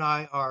wife and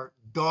I are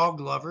dog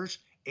lovers,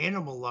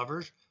 animal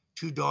lovers,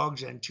 2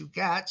 dogs and 2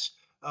 cats.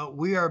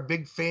 We are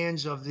big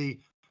fans of the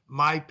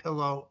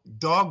MyPillow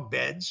dog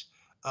beds.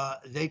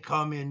 They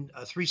come in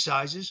 3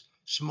 sizes,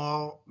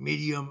 small,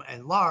 medium,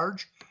 and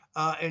large.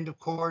 And of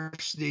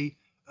course, the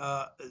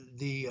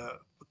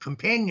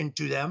companion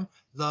to them,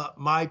 the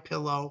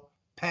MyPillow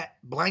pet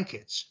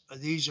blankets.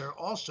 These are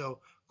also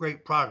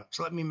great products.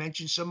 Let me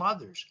mention some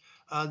others.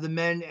 The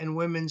men and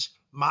women's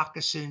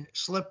moccasin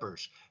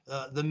slippers,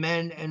 the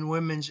men and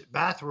women's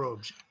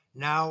bathrobes,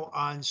 now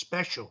on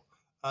special.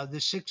 The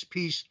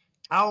 6-piece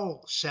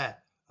towel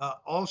set,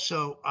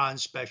 also on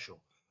special.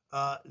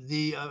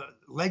 The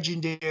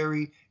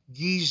legendary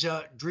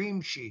Giza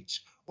Dream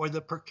Sheets or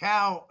the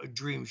Percal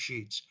Dream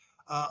Sheets.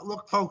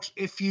 Look, folks,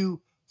 if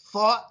you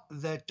thought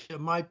that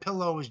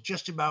MyPillow is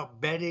just about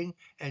bedding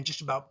and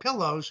just about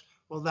pillows,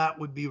 well, that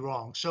would be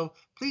wrong. So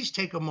please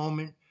take a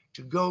moment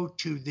to go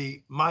to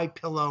the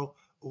MyPillow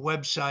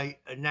website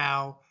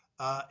now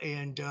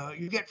and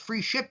you get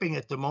free shipping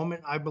at the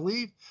moment, I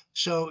believe.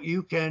 So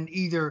you can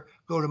either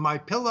go to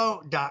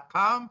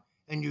mypillow.com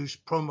and use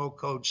promo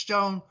code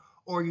STONE,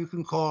 or you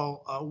can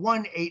call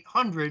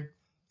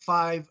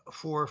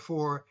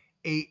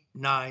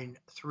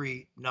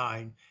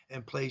 1-800-544-8939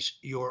 and place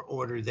your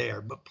order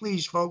there. But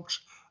please,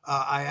 folks,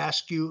 I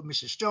ask you,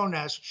 Mrs. Stone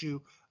asks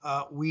you,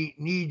 we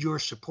need your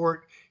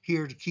support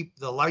here to keep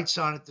the lights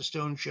on at the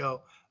Stone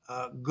Show.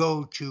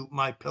 Go to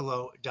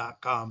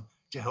mypillow.com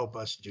to help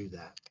us do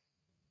that.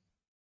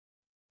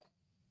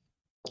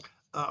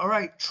 All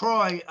right,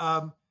 Troy,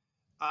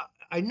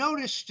 I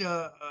noticed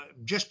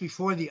just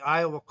before the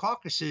Iowa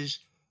caucuses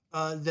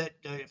that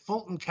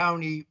Fulton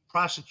County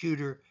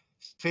prosecutor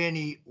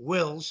Fani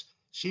Willis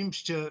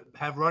seems to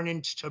have run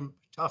into some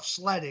tough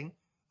sledding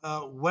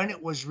when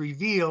it was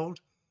revealed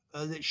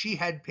that she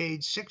had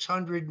paid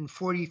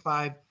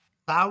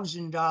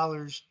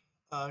 $645,000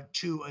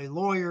 to a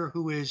lawyer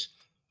who is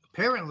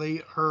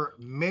apparently her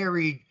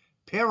married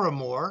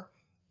paramour,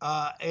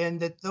 and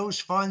that those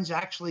funds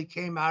actually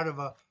came out of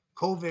a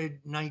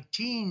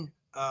COVID-19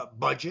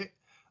 budget.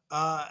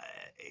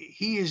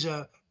 He is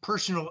a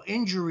personal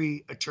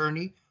injury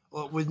attorney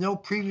with no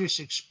previous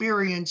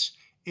experience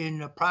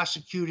in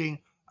prosecuting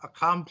a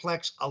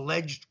complex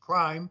alleged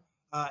crime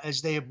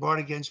as they have brought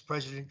against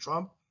President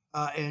Trump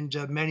and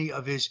many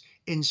of his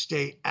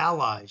in-state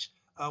allies.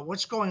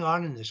 What's going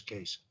on in this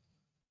case?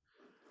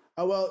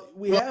 Well,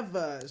 we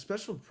have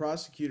Special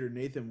Prosecutor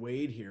Nathan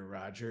Wade here,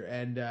 Roger,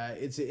 and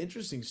it's an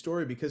interesting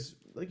story because,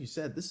 like you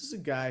said, this is a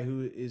guy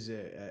who is,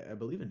 I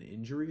believe, an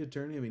injury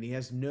attorney. I mean, he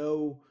has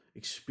no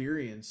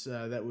experience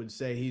that would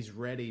say he's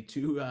ready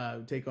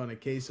to take on a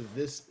case of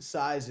this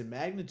size and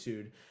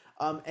magnitude,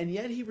 and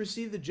yet he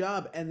received the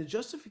job. And the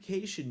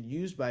justification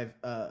used by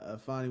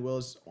Fani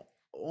Willis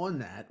on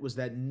that was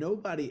that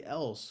nobody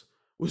else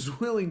was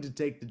willing to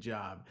take the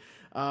job.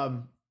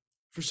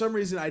 For some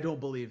reason, I don't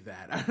believe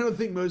that. I don't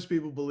think most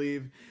people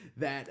believe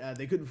that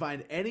they couldn't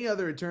find any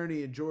other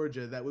attorney in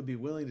Georgia that would be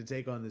willing to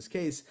take on this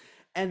case.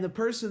 And the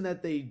person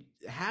that they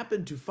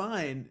happened to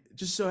find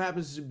just so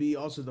happens to be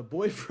also the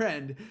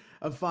boyfriend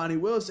of Fani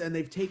Willis, and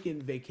they've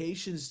taken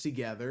vacations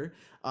together.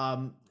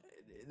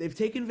 They've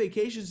taken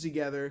vacations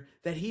together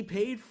that he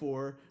paid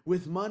for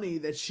with money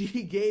that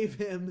she gave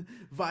him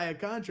via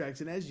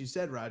contracts. And as you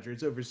said, Roger,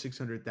 it's over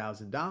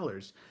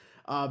 $600,000.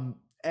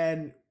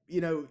 And,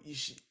 you know,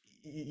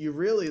 you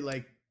really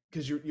like,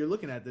 because you're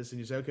looking at this and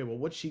you say, okay, well,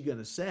 what's she going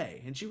to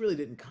say? And she really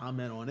didn't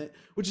comment on it,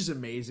 which is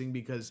amazing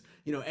because,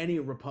 you know, any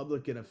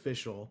Republican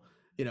official,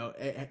 you know,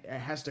 it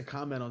has to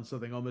comment on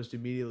something almost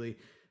immediately.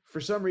 For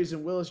some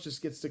reason, Willis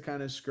just gets to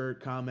kind of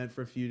comment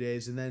for a few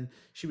days. And then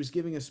she was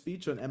giving a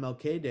speech on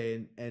MLK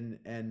Day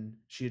and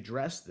she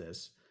addressed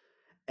this.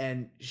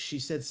 And she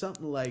said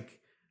something like,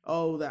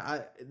 oh,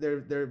 that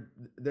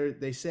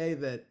they say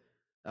that,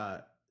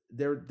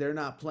 they're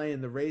not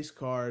playing the race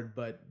card,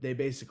 but they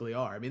basically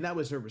are. I mean, that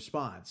was her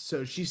response.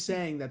 So she's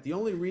saying that the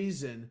only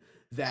reason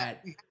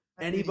that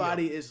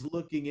anybody is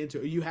looking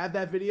into, you have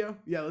that video?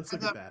 Yeah, let's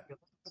look at that.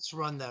 Let's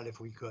run that if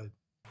we could.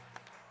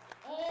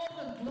 All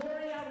the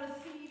glory I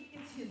receive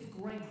is his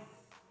grace,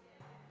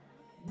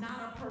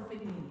 not a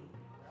perfect me.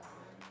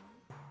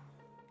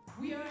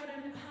 We are at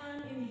a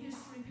time in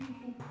history,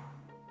 people.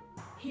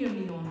 Hear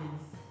me on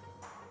this.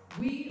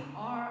 We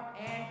are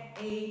at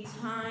a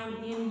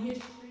time in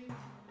history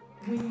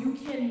when you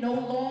can no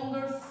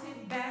longer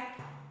sit back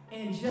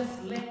and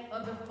just let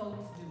other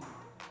folks do it.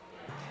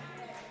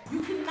 You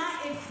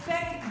cannot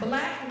expect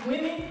black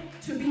women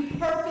to be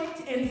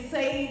perfect and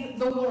save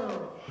the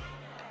world.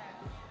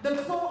 The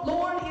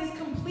Lord is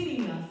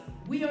completing us.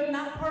 We are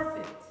not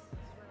perfect.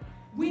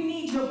 We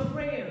need your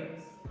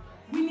prayers.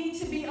 We need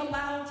to be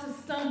allowed to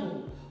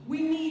stumble.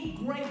 We need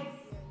grace.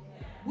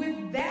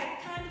 With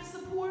that kind of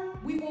support,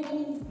 we will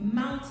move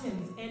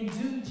mountains and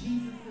do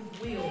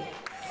Jesus' will.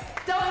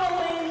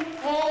 Stumbling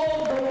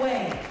all the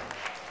way.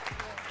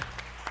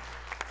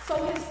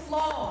 So his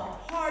flawed,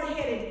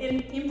 hard-headed,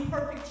 and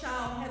imperfect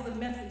child has a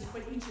message for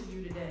each of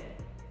you today.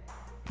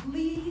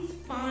 Please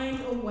find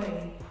a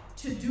way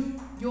to do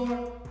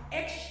your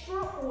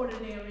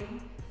extraordinary,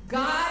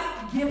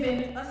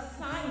 God-given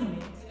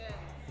assignment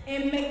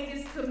and make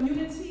this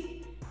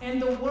community and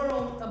the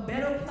world a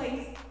better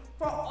place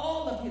for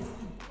all of his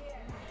people.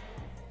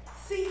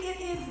 See,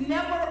 it is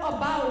never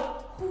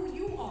about who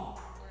you are.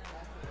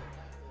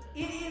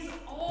 It is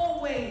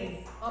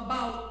always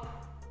about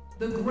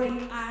the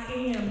great I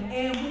am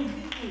and who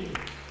he is.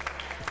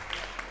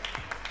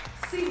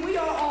 See, we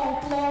are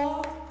all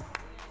flawed,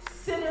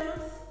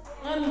 sinners,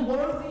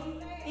 unworthy,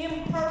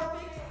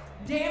 imperfect,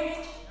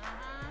 damaged,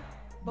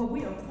 but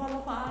we are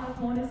qualified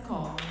upon his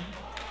calling.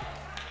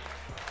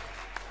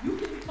 You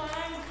can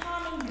find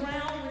common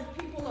ground with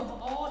people of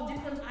all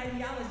different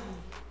ideologies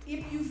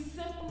if you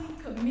simply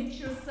commit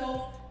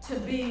yourself to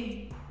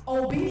being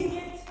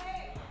obedient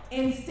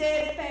and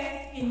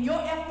steadfast in your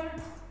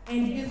efforts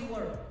and his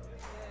word.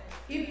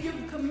 If you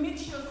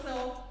commit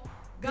yourself,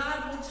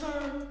 God will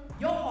turn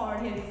your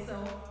hard-headed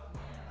self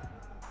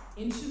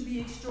into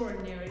the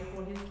extraordinary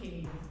for his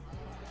kingdom.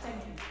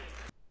 Thank you.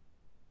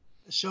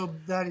 So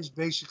that is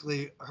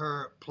basically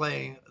her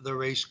playing the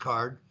race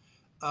card.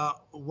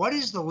 What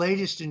is the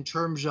latest in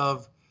terms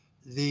of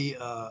the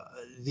uh,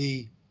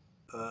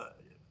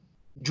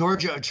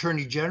 Georgia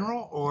Attorney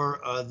General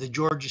or the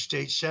Georgia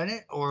State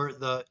Senate or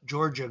the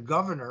Georgia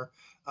governor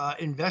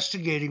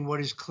investigating what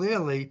is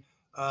clearly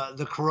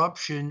the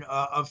corruption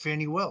of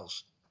Fani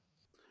Willis?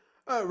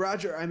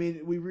 Roger, I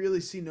mean, we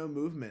really see no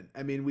movement.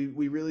 I mean,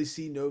 we really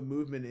see no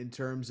movement in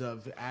terms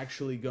of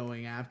actually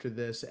going after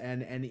this,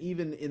 and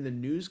even in the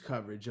news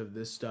coverage of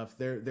this stuff,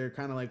 they're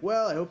kind of like,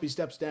 well, I hope he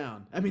steps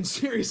down. I mean,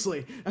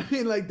 seriously, I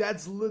mean, like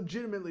that's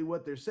legitimately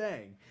what they're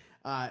saying.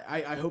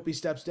 I hope he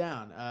steps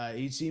down.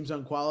 He seems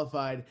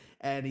unqualified,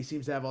 and he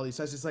seems to have all these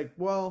sides. It's like,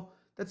 well,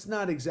 that's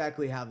not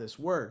exactly how this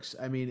works.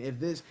 I mean, if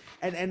this,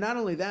 and not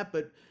only that,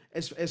 but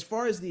as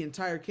far as the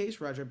entire case,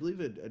 Roger, I believe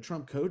a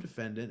Trump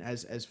co-defendant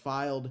has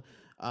filed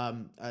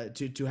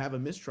to have a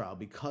mistrial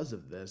because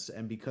of this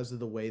and because of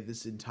the way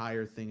this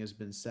entire thing has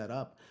been set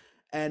up.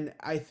 And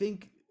I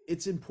think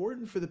it's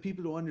important for the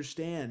people to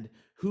understand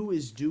who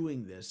is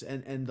doing this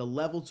and the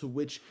level to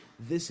which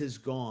this has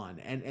gone.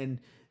 And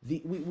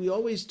we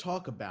always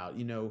talk about,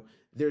 you know,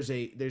 there's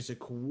a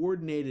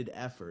coordinated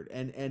effort,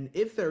 and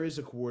if there is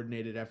a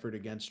coordinated effort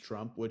against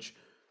Trump, which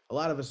a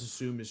lot of us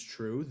assume is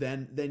true,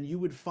 then you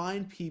would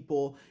find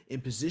people in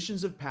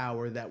positions of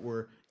power that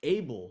were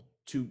able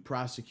to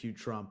prosecute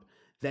Trump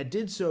that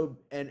did so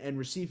and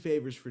receive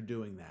favors for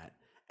doing that.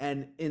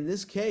 And in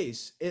this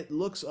case, it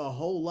looks a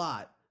whole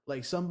lot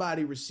like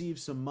somebody received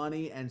some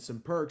money and some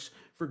perks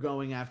for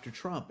going after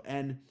Trump.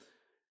 And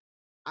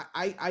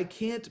I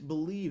can't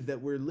believe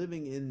that we're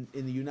living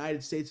in the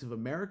United States of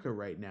America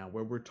right now,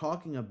 where we're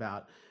talking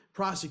about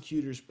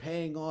prosecutors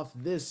paying off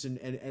this.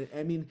 And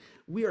I mean,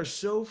 we are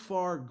so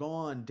far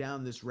gone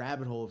down this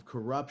rabbit hole of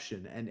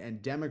corruption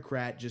and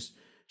Democrat just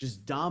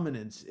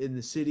dominance in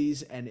the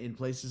cities and in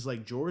places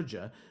like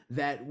Georgia,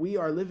 that we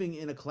are living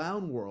in a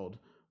clown world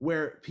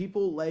where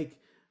people like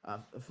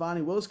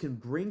Fani Willis can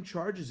bring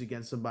charges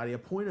against somebody,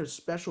 appoint a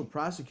special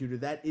prosecutor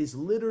that is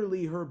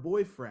literally her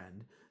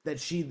boyfriend that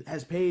she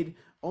has paid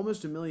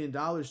almost $1 million to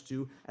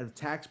out of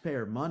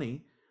taxpayer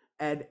money.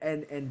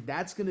 And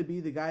that's going to be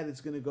the guy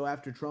that's going to go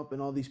after Trump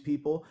and all these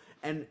people.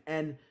 And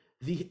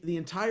the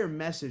entire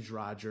message,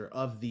 Roger,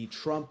 of the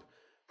Trump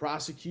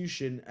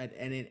prosecution and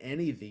in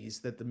any of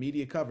these that the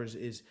media covers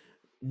is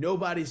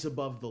nobody's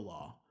above the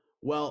law.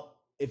 Well,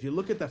 if you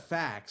look at the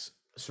facts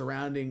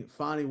surrounding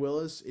Fani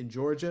Willis in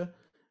Georgia,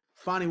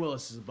 Fani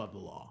Willis is above the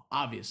law,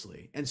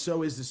 obviously, and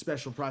so is the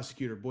special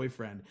prosecutor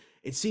boyfriend.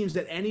 It seems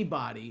that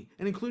anybody,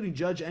 and including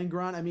Judge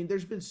Engron, I mean,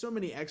 there's been so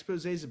many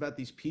exposés about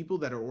these people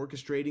that are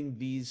orchestrating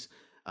these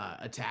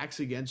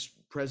attacks against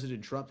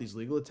President Trump, these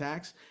legal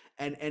attacks.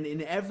 And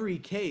in every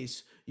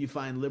case, you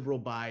find liberal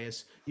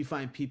bias, you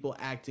find people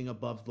acting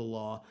above the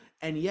law,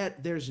 and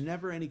yet there's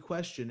never any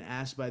question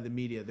asked by the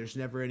media. There's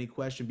never any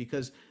question,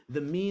 because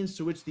the means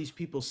to which these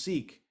people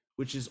seek,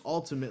 which is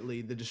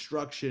ultimately the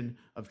destruction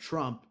of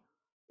Trump,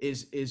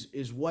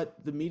 is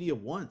what the media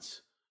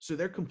wants. So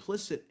they're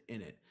complicit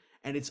in it.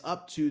 And it's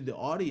up to the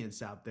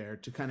audience out there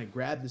to kind of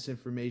grab this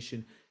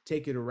information,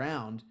 take it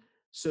around,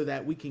 so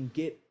that we can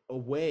get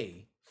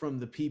away from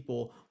the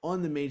people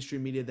on the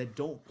mainstream media that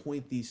don't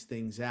point these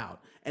things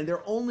out. And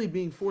they're only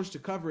being forced to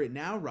cover it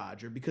now,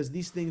 Roger, because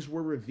these things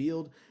were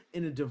revealed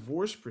in a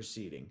divorce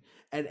proceeding.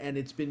 And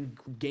it's been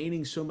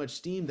gaining so much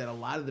steam that a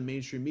lot of the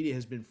mainstream media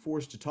has been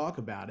forced to talk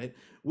about it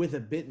with a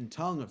bitten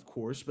tongue, of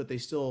course, but they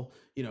still,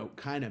 you know,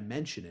 kind of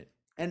mention it.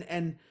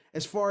 And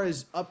as far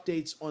as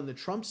updates on the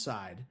Trump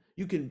side,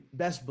 you can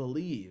best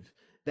believe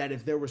that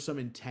if there was some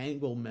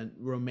entanglement,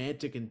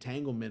 romantic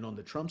entanglement on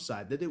the Trump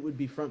side, that it would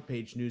be front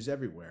page news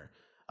everywhere.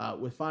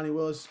 With Fani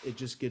Willis, it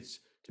just gets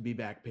to be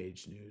back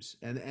page news.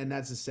 And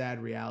that's a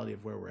sad reality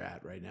of where we're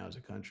at right now as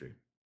a country.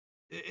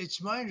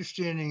 It's my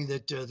understanding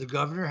that the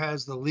governor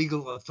has the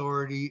legal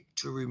authority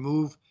to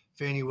remove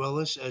Fani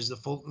Willis as the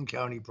Fulton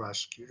County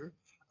prosecutor.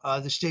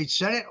 The state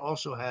Senate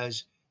also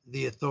has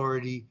the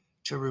authority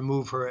to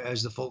remove her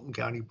as the Fulton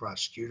County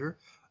prosecutor.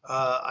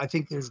 I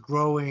think there's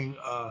growing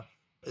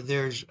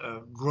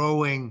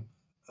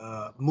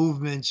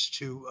movements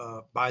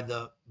to by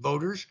the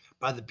voters,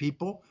 by the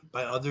people,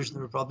 by others in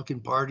the Republican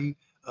Party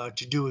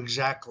to do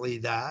exactly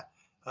that.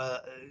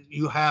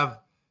 You have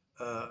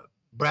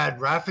Brad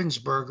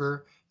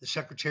Raffensperger, the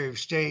Secretary of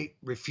State,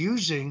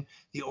 refusing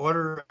the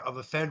order of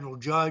a federal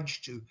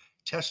judge to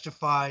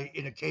testify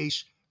in a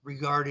case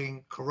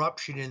regarding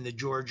corruption in the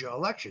Georgia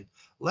election.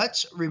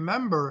 Let's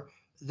remember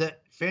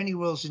that Fani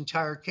Willis'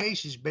 entire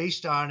case is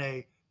based on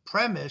a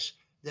premise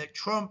that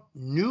Trump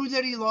knew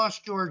that he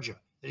lost Georgia,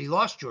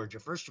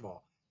 first of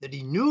all, that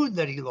he knew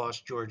that he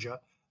lost Georgia,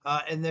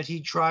 and that he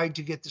tried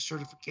to get the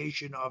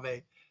certification of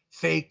a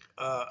fake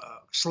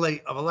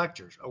slate of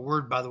electors, a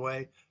word, by the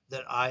way,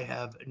 that I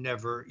have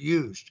never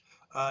used.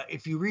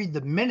 If you read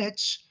the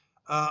minutes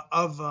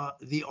of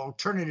the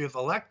alternative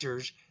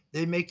electors,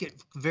 they make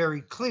it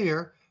very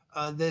clear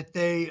that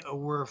they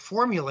were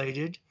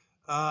formulated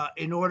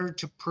in order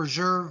to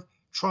preserve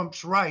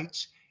Trump's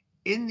rights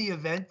in the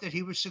event that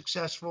he was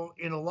successful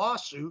in a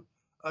lawsuit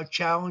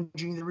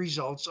challenging the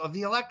results of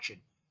the election.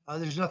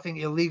 There's nothing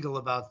illegal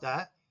about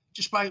that,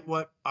 despite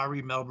what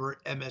Ari Melber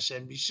at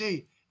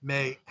MSNBC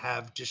may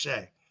have to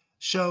say.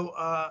 So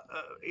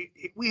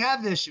we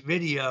have this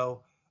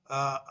video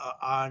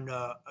on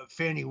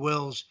Fani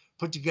Willis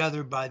put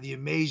together by the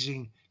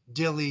amazing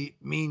Dilly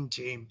Meme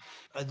team.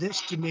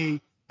 This to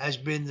me has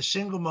been the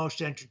single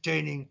most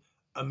entertaining,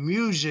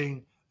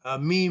 amusing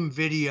meme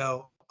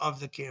video of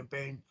the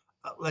campaign.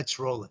 Let's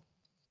roll it.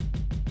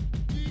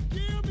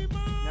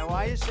 Now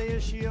I say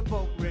is she a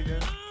boat rigger,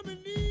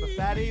 but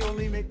Fatty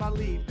only make my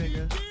lead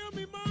bigger.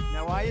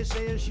 Now I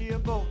say is she a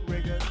boat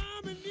rigger,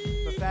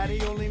 but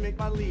Fatty only make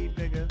my lead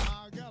bigger.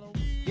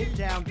 Get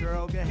down,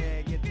 girl, go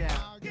ahead, get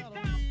down.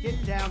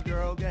 Get down,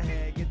 girl, go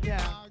ahead, get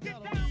down.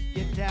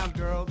 Get down,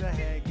 girl, go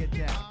ahead, get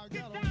down.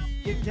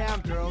 Get down,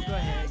 girl, go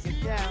ahead,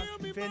 get down.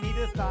 Fanny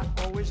the thought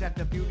always at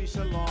the beauty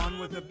salon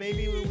with a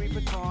baby Louis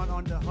Vuitton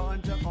under her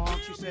underarm.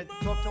 She said,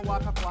 talk to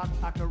Waka Flock,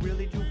 I could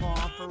really do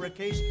harm. For a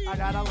case, I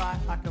got a lot,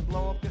 I could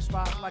blow up the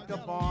spot like a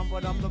bomb.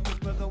 But I'm looking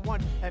for the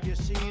one, have you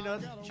seen her?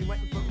 She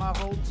went and put my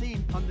whole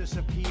team under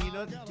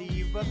subpoena.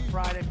 Diva,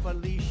 Friday,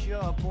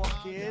 Felicia, abort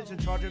kids,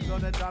 and charge them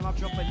on a Donald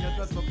Trump and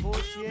niggas for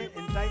bullshit.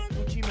 Indict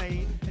Gucci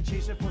Mane and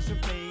chase it for some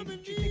fame.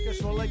 She think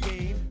it's all a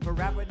game, but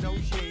rap with no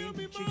shame.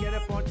 She get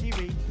up on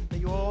TV,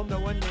 you all know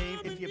her name.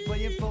 If you're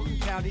playing Fulton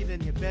County, then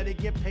you better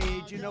get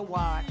paid. You know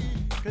why?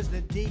 Cause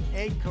the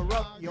DA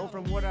corrupt, yo.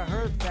 From what I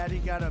heard, Fatty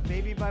got a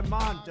baby by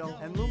Mondo.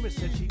 And Loomis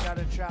said she got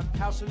a trap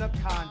house and a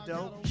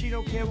condo. She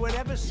don't care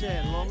whatever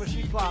said, long as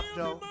she flopped,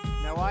 though.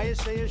 Now I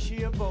say is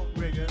she a boat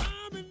rigger,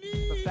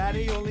 but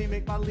Fatty only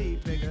make my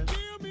lead bigger.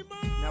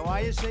 Now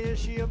I say is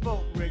she a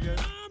boat rigger,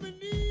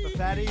 but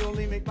Fatty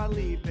only make my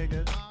lead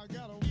bigger.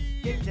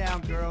 Get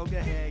down, girl, go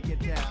ahead, get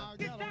down.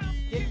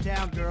 Get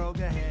down, girl,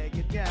 go ahead,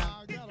 get down.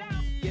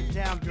 Get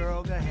down,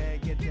 girl, go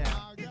ahead, get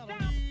down.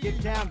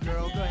 Get down,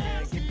 girl, go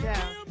ahead, get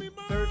down.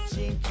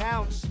 13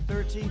 counts,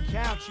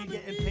 she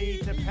getting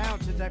paid to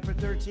pounce. A die for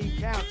 13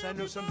 counts. I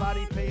know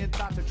somebody paying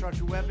top to charge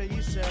whoever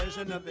he says.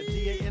 Another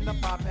DA in the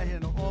pop that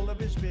handle all of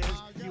his biz.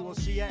 You will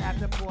see her at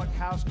the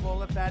courthouse,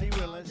 call her Fatty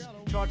Willis.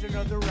 Charge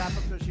another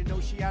rapper cause you know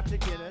she out to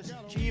get us.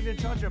 She even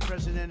charge her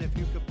president if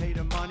you could pay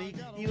the money.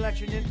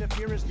 Election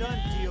interference done,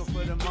 deal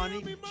for the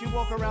money. She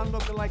walk around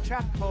looking like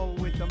Trap Cole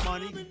with the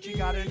money. She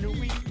got a new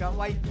week, got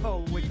white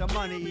pole with the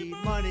money.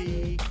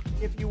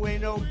 If you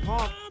ain't no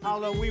punk,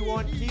 holla, we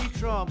want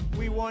D-Trump.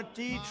 We want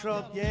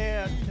D-Trump,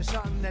 yeah. It's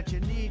something that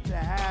you need to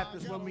have.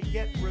 Cause when we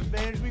get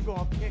revenge, we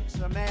gonna kick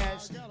some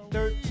ass.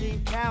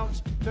 13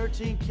 counts.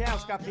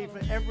 Got paid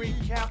for every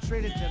count,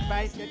 straight into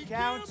bank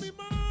accounts.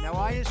 Now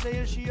I say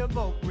is she a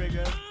boat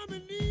rigger,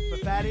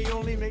 but Fatty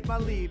only make my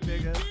lead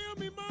bigger.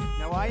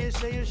 Now I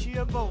say is she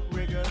a boat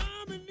rigger,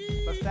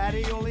 but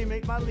Fatty only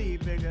make my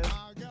lead bigger.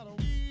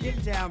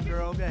 Get down,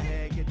 girl, go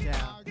ahead, get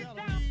down.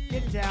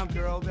 Get down,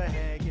 girl, go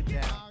ahead, get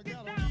down.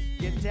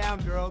 Get down,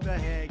 girl, go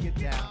ahead, get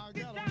down.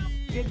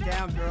 Get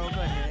down, girl,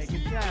 go ahead,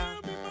 get down.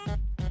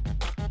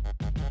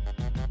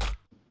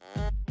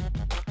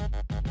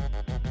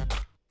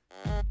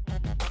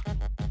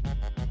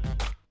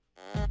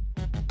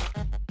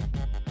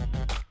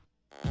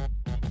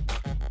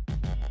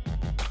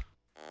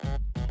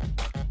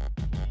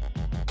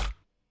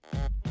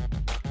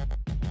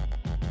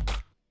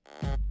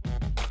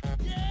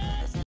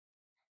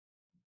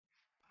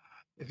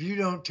 If you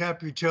don't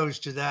tap your toes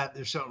to that,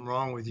 there's something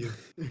wrong with you.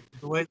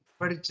 The way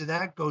credit to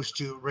that goes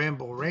to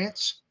Ramble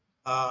Rants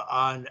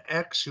on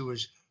X, who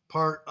is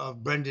part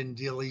of Brendan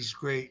Dilly's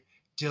great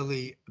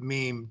Dilly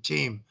meme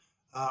team.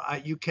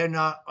 You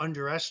cannot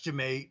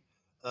underestimate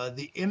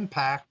the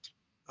impact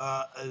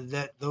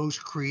that those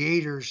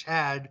creators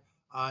had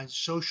on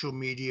social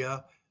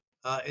media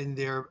in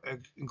their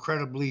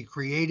incredibly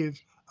creative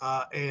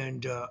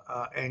and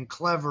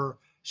clever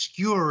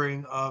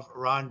skewering of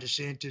Ron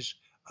DeSantis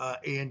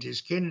and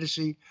his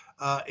candidacy.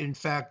 In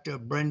fact,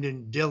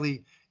 Brendan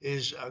Dilly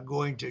is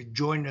going to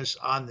join us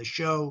on the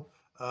show,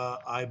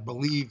 I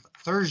believe,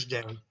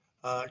 Thursday,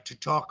 to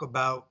talk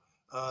about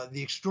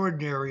the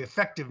extraordinary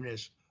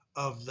effectiveness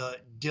of the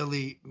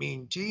Dilly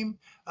meme team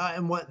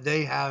and what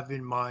they have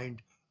in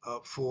mind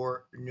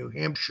for New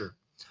Hampshire.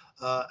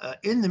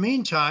 In the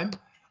meantime,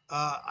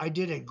 I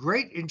did a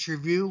great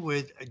interview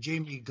with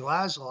Jamie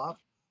Glazoff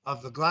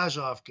of the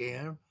Glazoff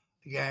gang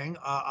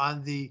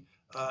on the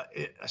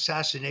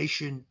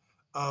assassination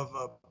of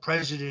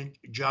President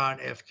John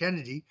F.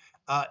 Kennedy.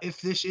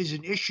 If this is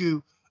an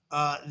issue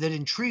that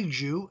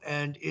intrigues you,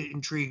 and it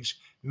intrigues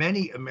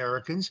many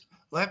Americans,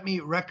 let me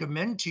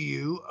recommend to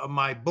you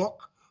my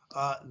book,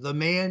 The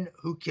Man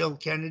Who Killed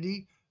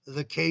Kennedy,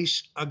 The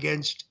Case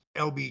Against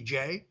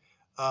LBJ.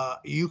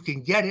 You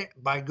can get it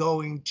by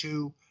going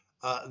to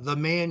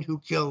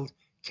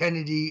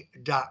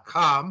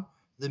themanwhokilledkennedy.com,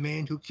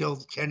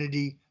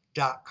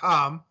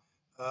 themanwhokilledkennedy.com.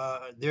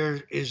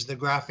 There is the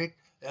graphic.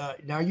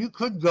 Now you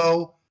could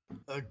go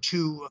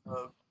to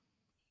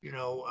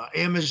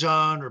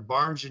Amazon or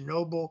Barnes and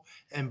Noble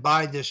and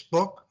buy this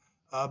book.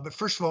 But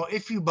first of all,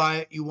 if you buy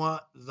it, you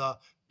want the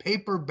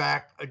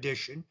paperback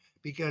edition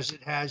because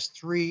it has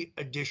 3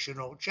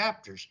 additional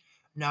chapters.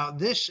 Now,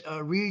 this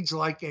reads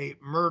like a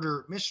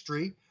murder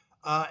mystery,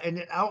 and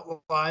it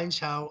outlines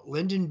how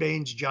Lyndon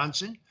Baines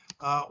Johnson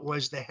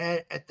was the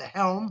head at the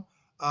helm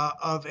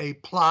of a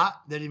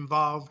plot that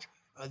involved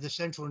the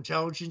Central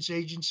Intelligence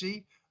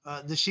Agency,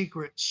 the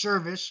Secret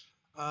Service,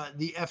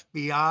 the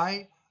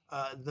FBI,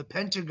 the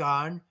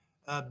Pentagon,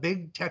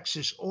 Big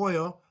Texas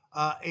Oil,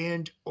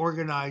 and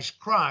organized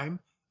crime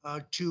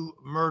to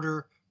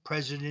murder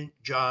President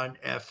John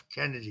F.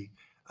 Kennedy.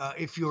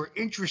 If you're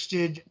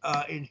interested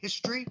in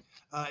history,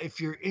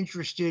 if you're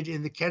interested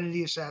in the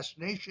Kennedy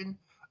assassination,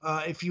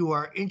 if you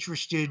are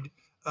interested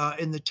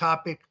in the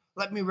topic,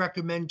 let me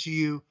recommend to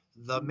you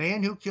The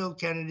Man Who Killed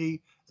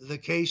Kennedy, The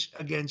Case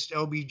Against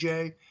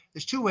LBJ.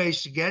 There's 2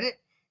 ways to get it.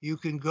 You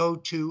can go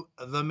to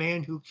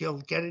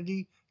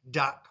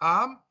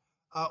themanwhokilledkennedy.com,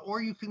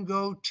 or you can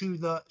go to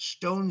the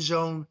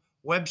StoneZOne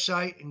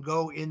website and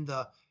go in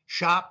the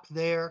shop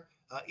there.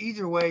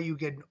 Either way, you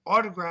get an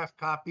autographed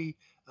copy.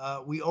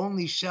 We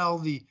only sell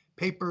the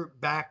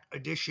paperback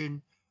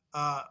edition.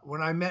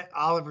 When I met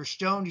Oliver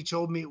Stone, he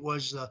told me it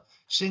was the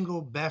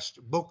single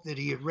best book that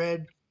he had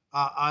read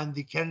on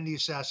the Kennedy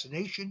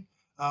assassination.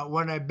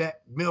 When I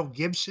met Mel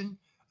Gibson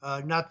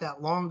not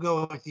that long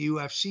ago at the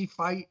UFC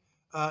fight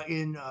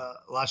in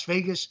Las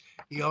Vegas,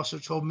 he also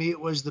told me it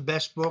was the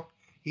best book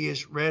he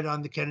has read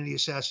on the Kennedy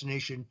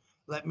assassination.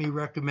 Let me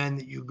recommend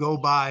that you go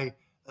by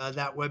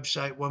that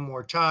website one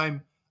more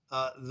time.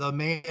 The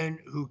Man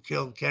Who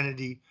Killed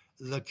Kennedy,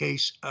 The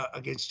Case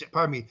Against,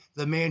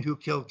 The Man Who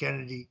Killed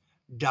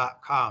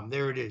Kennedy.com.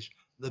 There it is,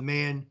 The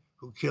Man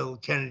Who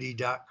Killed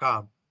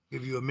Kennedy.com.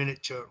 Give you a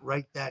minute to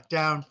write that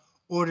down.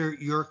 Order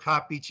your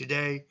copy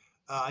today.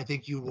 I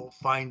think you will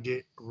find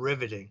it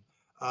riveting.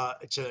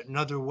 It's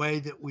another way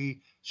that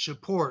we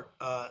support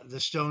the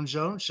Stone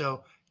Zone.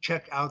 So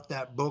check out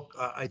that book.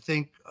 I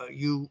think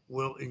you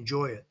will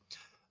enjoy it.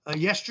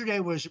 Yesterday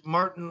was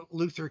Martin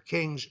Luther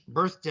King's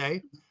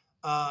birthday.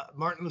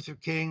 Martin Luther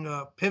King,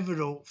 a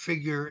pivotal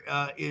figure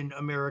in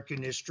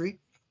American history.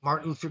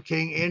 Martin Luther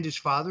King and his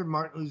father,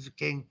 Martin Luther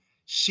King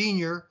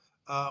Sr.,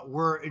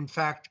 were in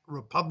fact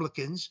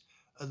Republicans.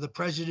 The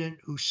president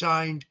who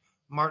signed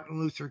Martin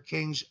Luther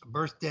King's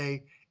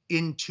birthday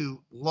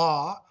into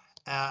law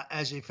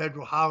as a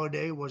federal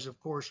holiday was, of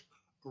course,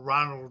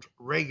 Ronald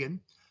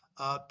Reagan.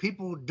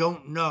 People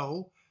don't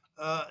know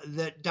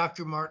that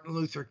Dr. Martin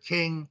Luther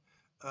King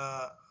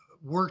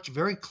worked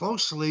very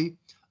closely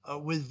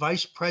with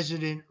Vice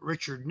President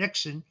Richard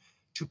Nixon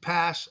to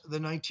pass the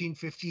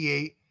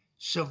 1958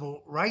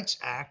 Civil Rights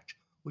Act,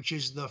 which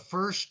is the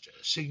first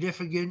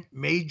significant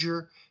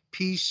major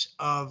piece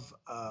of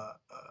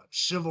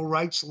civil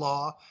rights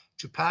law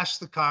to pass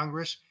the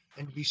Congress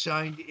and to be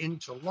signed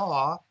into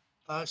law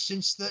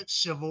since the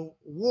Civil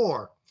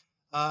War.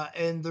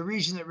 And the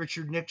reason that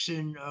Richard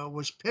Nixon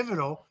was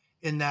pivotal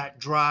in that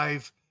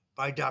drive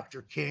by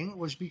Dr. King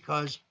was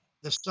because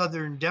the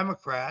Southern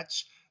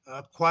Democrats,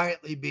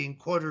 quietly being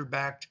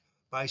quarterbacked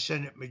by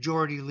Senate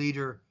Majority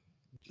Leader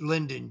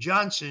Lyndon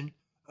Johnson,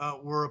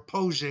 were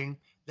opposing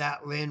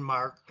that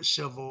landmark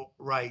civil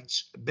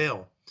rights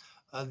bill.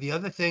 The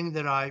other thing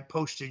that I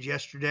posted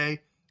yesterday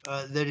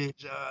that is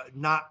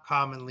not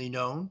commonly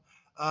known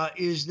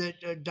is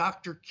that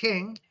Dr.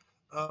 King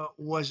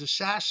was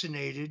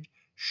assassinated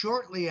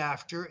shortly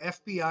after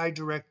FBI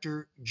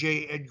Director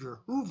J. Edgar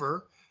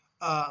Hoover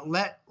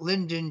let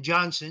Lyndon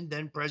Johnson,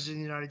 then President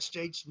of the United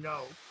States,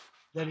 know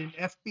that an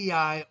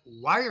FBI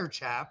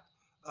wiretap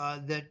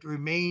that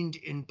remained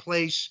in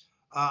place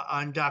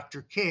on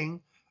Dr.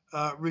 King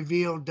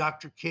revealed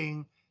Dr.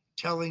 King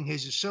telling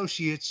his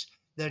associates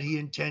that he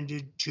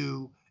intended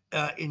to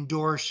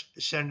endorse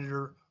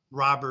Senator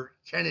Robert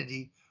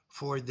Kennedy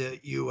for the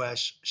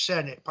U.S.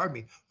 Senate,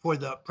 for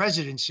the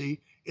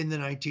presidency in the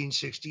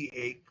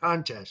 1968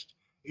 contest.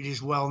 It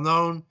is well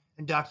known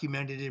and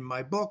documented in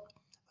my book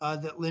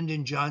that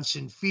Lyndon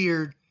Johnson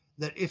feared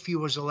that if he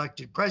was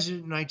elected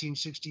president in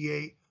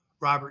 1968,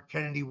 Robert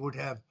Kennedy would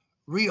have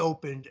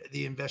reopened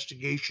the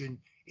investigation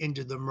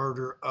into the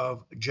murder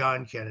of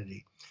John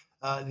Kennedy.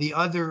 The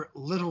other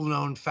little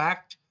known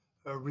fact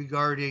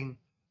regarding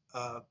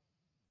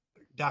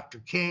Dr.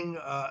 King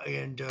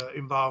and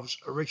involves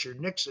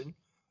Richard Nixon.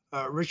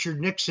 Richard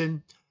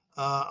Nixon,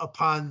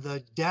 upon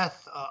the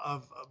death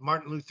of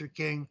Martin Luther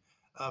King,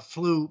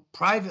 flew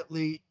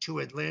privately to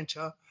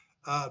Atlanta,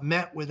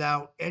 met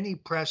without any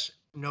press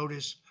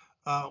notice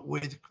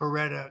with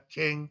Coretta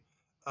King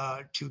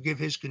to give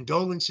his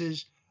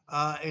condolences,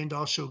 and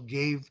also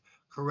gave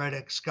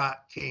Coretta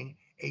Scott King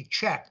a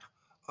check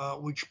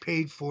which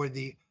paid for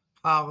the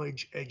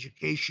college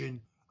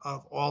education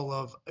of all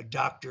of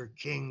Dr.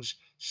 King's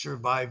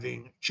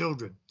surviving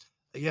children.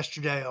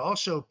 Yesterday, I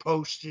also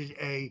posted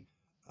an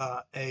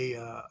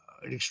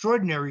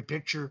extraordinary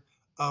picture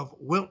of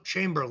Wilt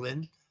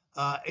Chamberlain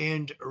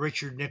and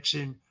Richard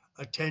Nixon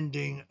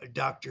attending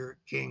Dr.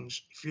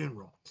 King's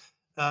funeral.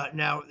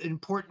 Now,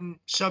 important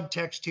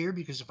subtext here,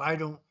 because if I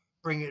don't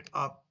bring it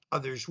up,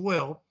 others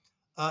will.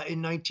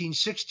 In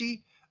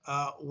 1960,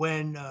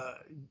 when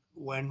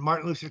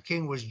Martin Luther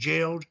King was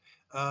jailed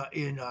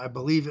in, I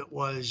believe it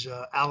was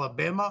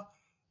Alabama.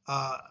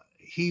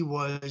 He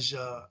was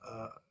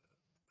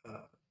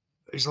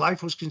his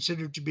life was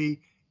considered to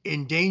be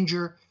in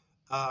danger.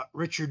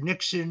 Richard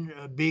Nixon,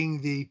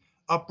 being the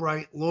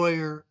upright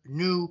lawyer,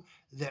 knew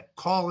that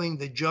calling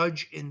the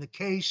judge in the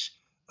case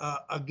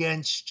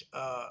against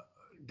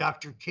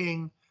Dr.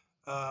 King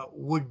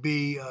would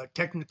be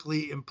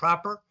technically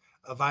improper,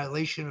 a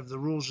violation of the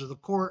rules of the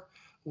court,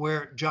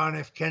 where John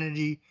F.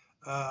 Kennedy,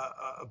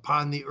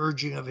 upon the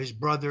urging of his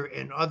brother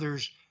and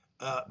others,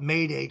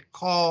 made a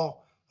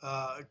call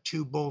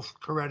to both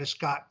Coretta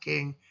Scott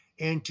King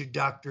and to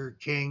Dr.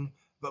 King,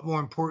 but more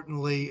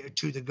importantly,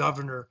 to the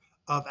governor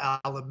of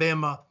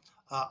Alabama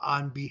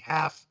on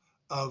behalf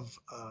of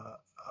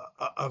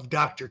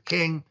Dr.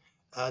 King.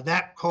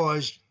 That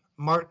caused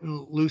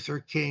Martin Luther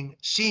King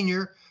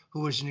Sr.,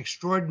 who was an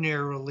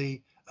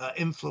extraordinarily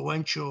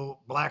influential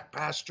Black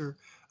pastor,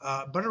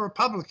 but a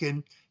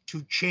Republican,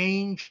 to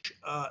change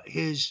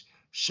his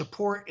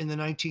support in the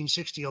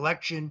 1960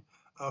 election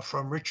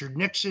from Richard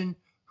Nixon,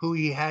 who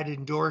he had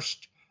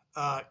endorsed,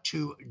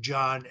 to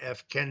John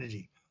F.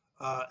 Kennedy.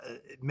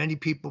 Many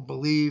people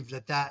believe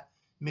that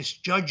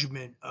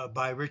misjudgment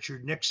by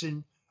Richard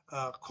Nixon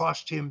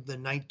cost him the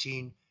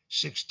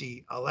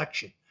 1960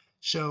 election.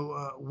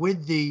 So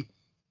with the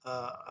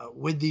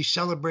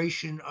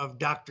celebration of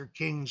Dr.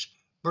 King's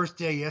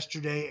birthday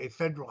yesterday, a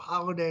federal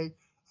holiday,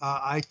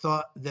 I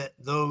thought that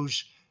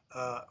those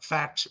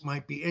facts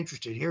might be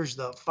interesting. Here's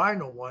the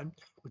final one,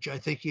 which I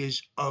think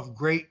is of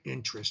great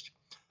interest.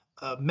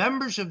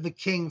 Members of the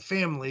King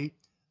family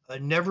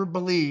never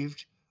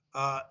believed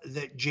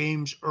that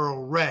James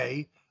Earl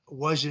Ray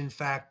was in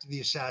fact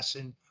the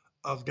assassin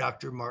of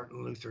Dr.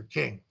 Martin Luther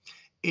King.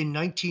 In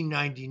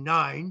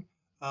 1999,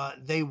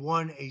 they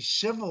won a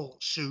civil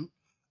suit,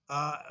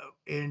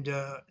 and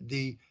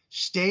the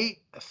state,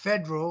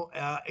 federal,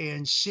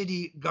 and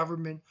city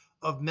government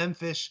of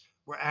Memphis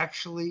were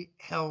actually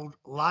held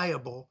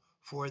liable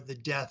for the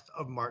death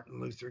of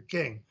Martin Luther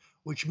King,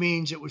 which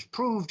means it was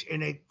proved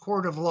in a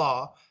court of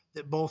law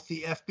that both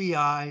the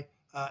FBI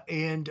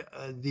and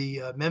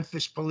the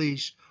Memphis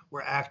police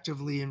were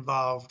actively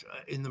involved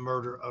in the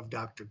murder of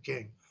Dr.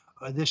 King.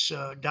 This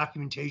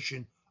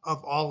documentation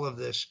of all of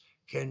this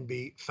can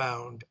be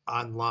found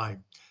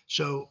online.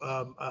 So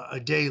a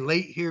day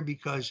late here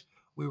because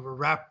we were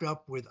wrapped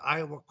up with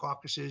Iowa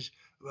caucuses,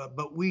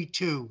 but we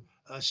too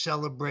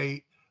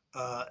celebrate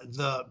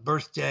the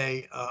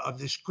birthday of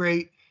this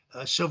great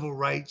civil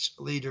rights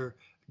leader,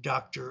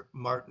 Dr.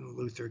 Martin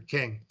Luther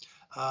King.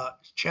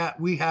 Chat,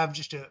 we have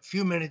just a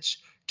few minutes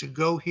to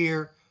go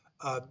here.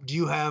 Do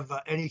you have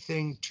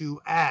anything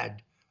to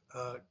add,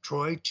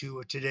 Troy,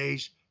 to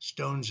today's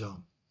Stone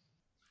Zone?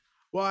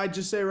 Well, I'd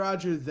just say,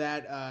 Roger,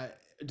 that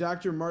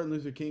Dr. Martin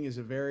Luther King is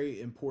a very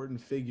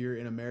important figure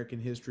in American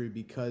history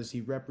because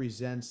he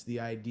represents the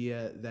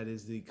idea that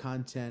is the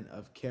content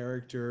of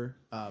character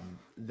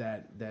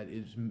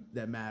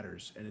that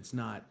matters, and it's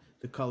not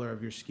the color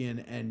of your skin.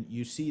 And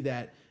you see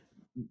that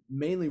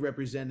mainly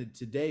represented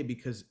today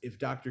because if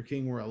Dr.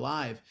 King were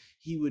alive,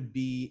 he would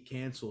be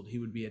canceled. He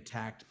would be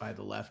attacked by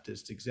the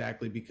leftists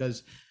exactly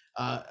because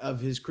of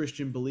his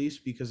Christian beliefs,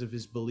 because of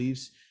his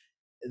beliefs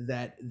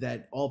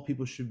that all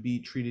people should be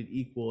treated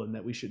equal and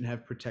that we shouldn't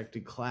have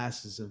protected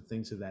classes and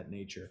things of that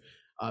nature.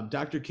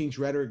 Dr. King's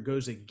rhetoric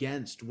goes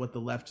against what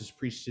the leftists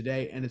preach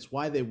today, and it's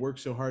why they work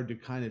so hard to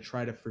kind of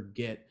try to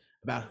forget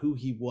about who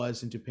he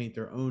was and to paint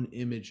their own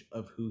image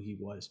of who he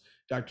was.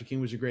 Dr.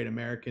 King was a great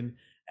American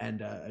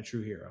and a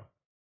true hero.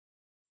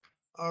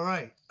 All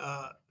right.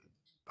 I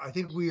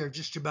think we are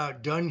just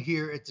about done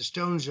here at the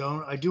Stone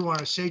Zone. I do want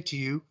to say to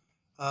you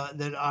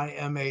that I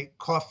am a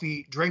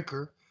coffee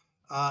drinker.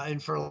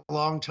 And for a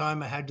long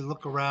time, I had to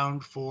look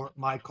around for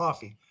my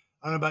coffee.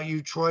 I don't know about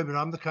you, Troy, but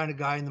I'm the kind of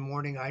guy in the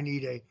morning, I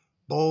need a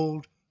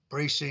bold,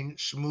 bracing,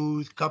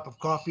 smooth cup of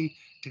coffee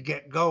to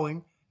get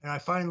going. And I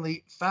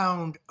finally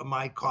found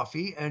my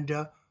coffee. And,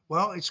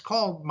 well, it's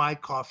called My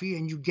Coffee,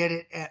 and you get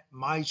it at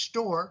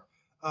mystore.com.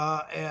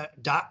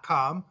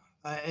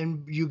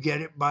 And you get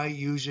it by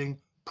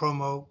using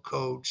promo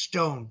code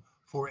STONE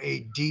for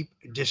a deep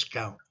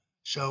discount.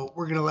 So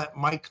we're going to let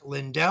Mike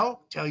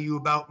Lindell tell you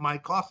about My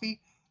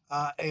Coffee.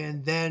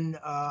 And then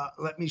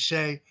let me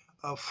say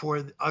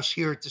for us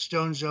here at the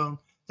Stone Zone,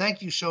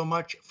 thank you so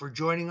much for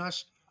joining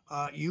us.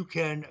 You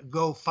can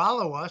go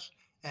follow us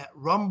at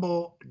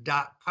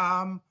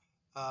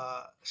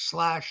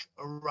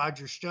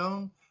rumble.com/Roger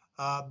Stone.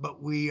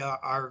 But we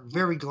are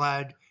very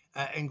glad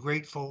and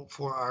grateful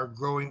for our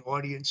growing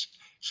audience.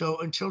 So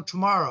until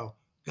tomorrow,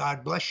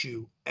 God bless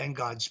you and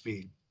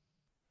Godspeed.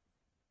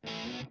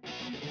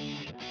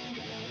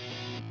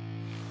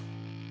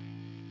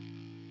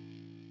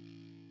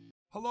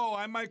 Hello,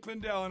 I'm Mike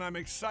Lindell, and I'm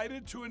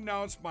excited to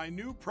announce my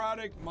new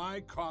product,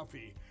 My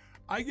Coffee.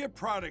 I get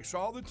products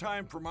all the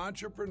time from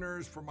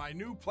entrepreneurs for my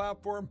new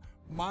platform,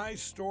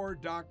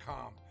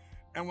 mystore.com.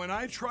 And when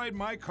I tried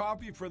My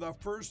Coffee for the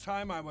first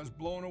time, I was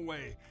blown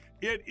away.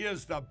 It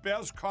is the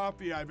best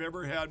coffee I've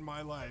ever had in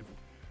my life.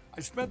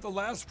 I spent the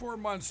last 4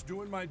 months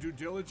doing my due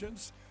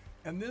diligence,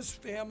 And this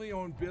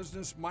family-owned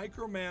business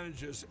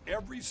micromanages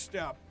every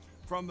step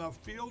from the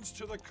fields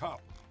to the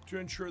cup to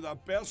ensure the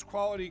best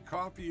quality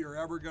coffee you're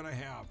ever going to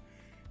have.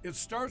 It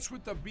starts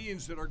with the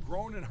beans that are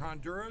grown in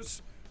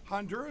Honduras.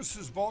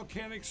 Honduras's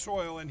volcanic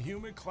soil and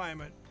humid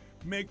climate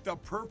make the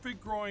perfect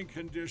growing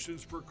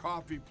conditions for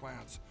coffee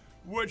plants,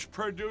 which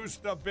produce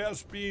the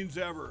best beans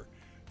ever.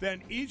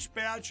 Then each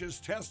batch is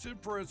tested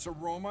for its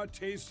aroma,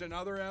 taste, and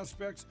other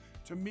aspects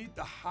to meet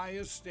the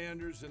highest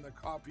standards in the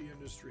coffee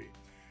industry.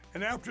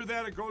 And after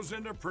that, it goes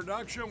into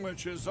production,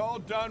 which is all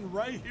done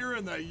right here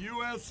in the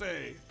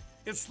USA.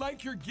 It's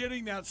like you're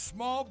getting that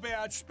small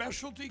batch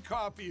specialty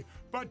coffee,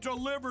 but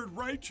delivered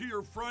right to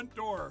your front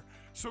door.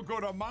 So go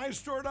to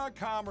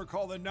mystore.com or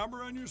call the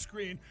number on your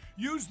screen.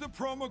 Use the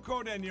promo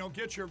code and you'll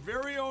get your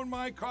very own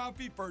My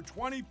Coffee for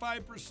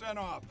 25%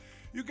 off.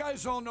 You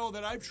guys all know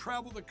that I've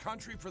traveled the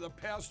country for the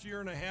past year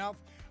and a half.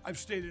 I've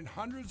stayed in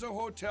hundreds of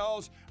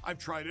hotels. I've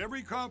tried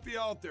every coffee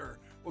out there.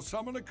 Well,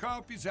 some of the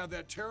coffees have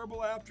that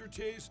terrible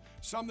aftertaste,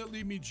 some that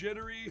leave me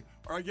jittery,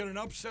 or I get an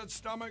upset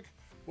stomach.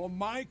 Well,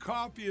 My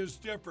Coffee is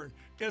different.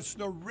 It's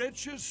the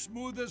richest,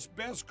 smoothest,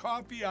 best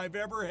coffee I've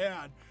ever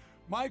had.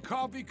 My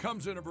Coffee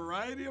comes in a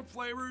variety of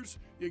flavors.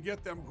 You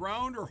get them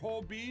ground or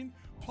whole bean,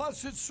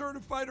 plus it's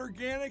certified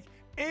organic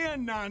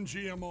and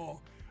non-GMO.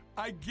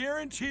 I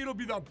guarantee it'll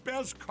be the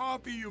best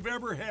coffee you've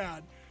ever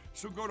had.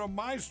 So go to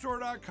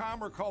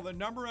mystore.com or call the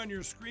number on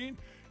your screen.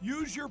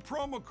 Use your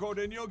promo code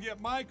and you'll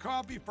get My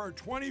Coffee for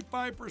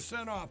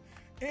 25% off.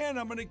 And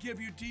I'm going to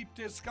give you deep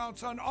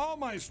discounts on all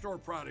my store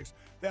products.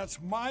 That's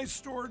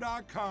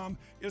mystore.com.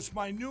 It's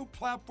my new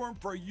platform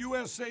for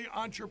USA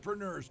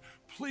entrepreneurs.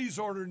 Please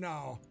order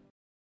now.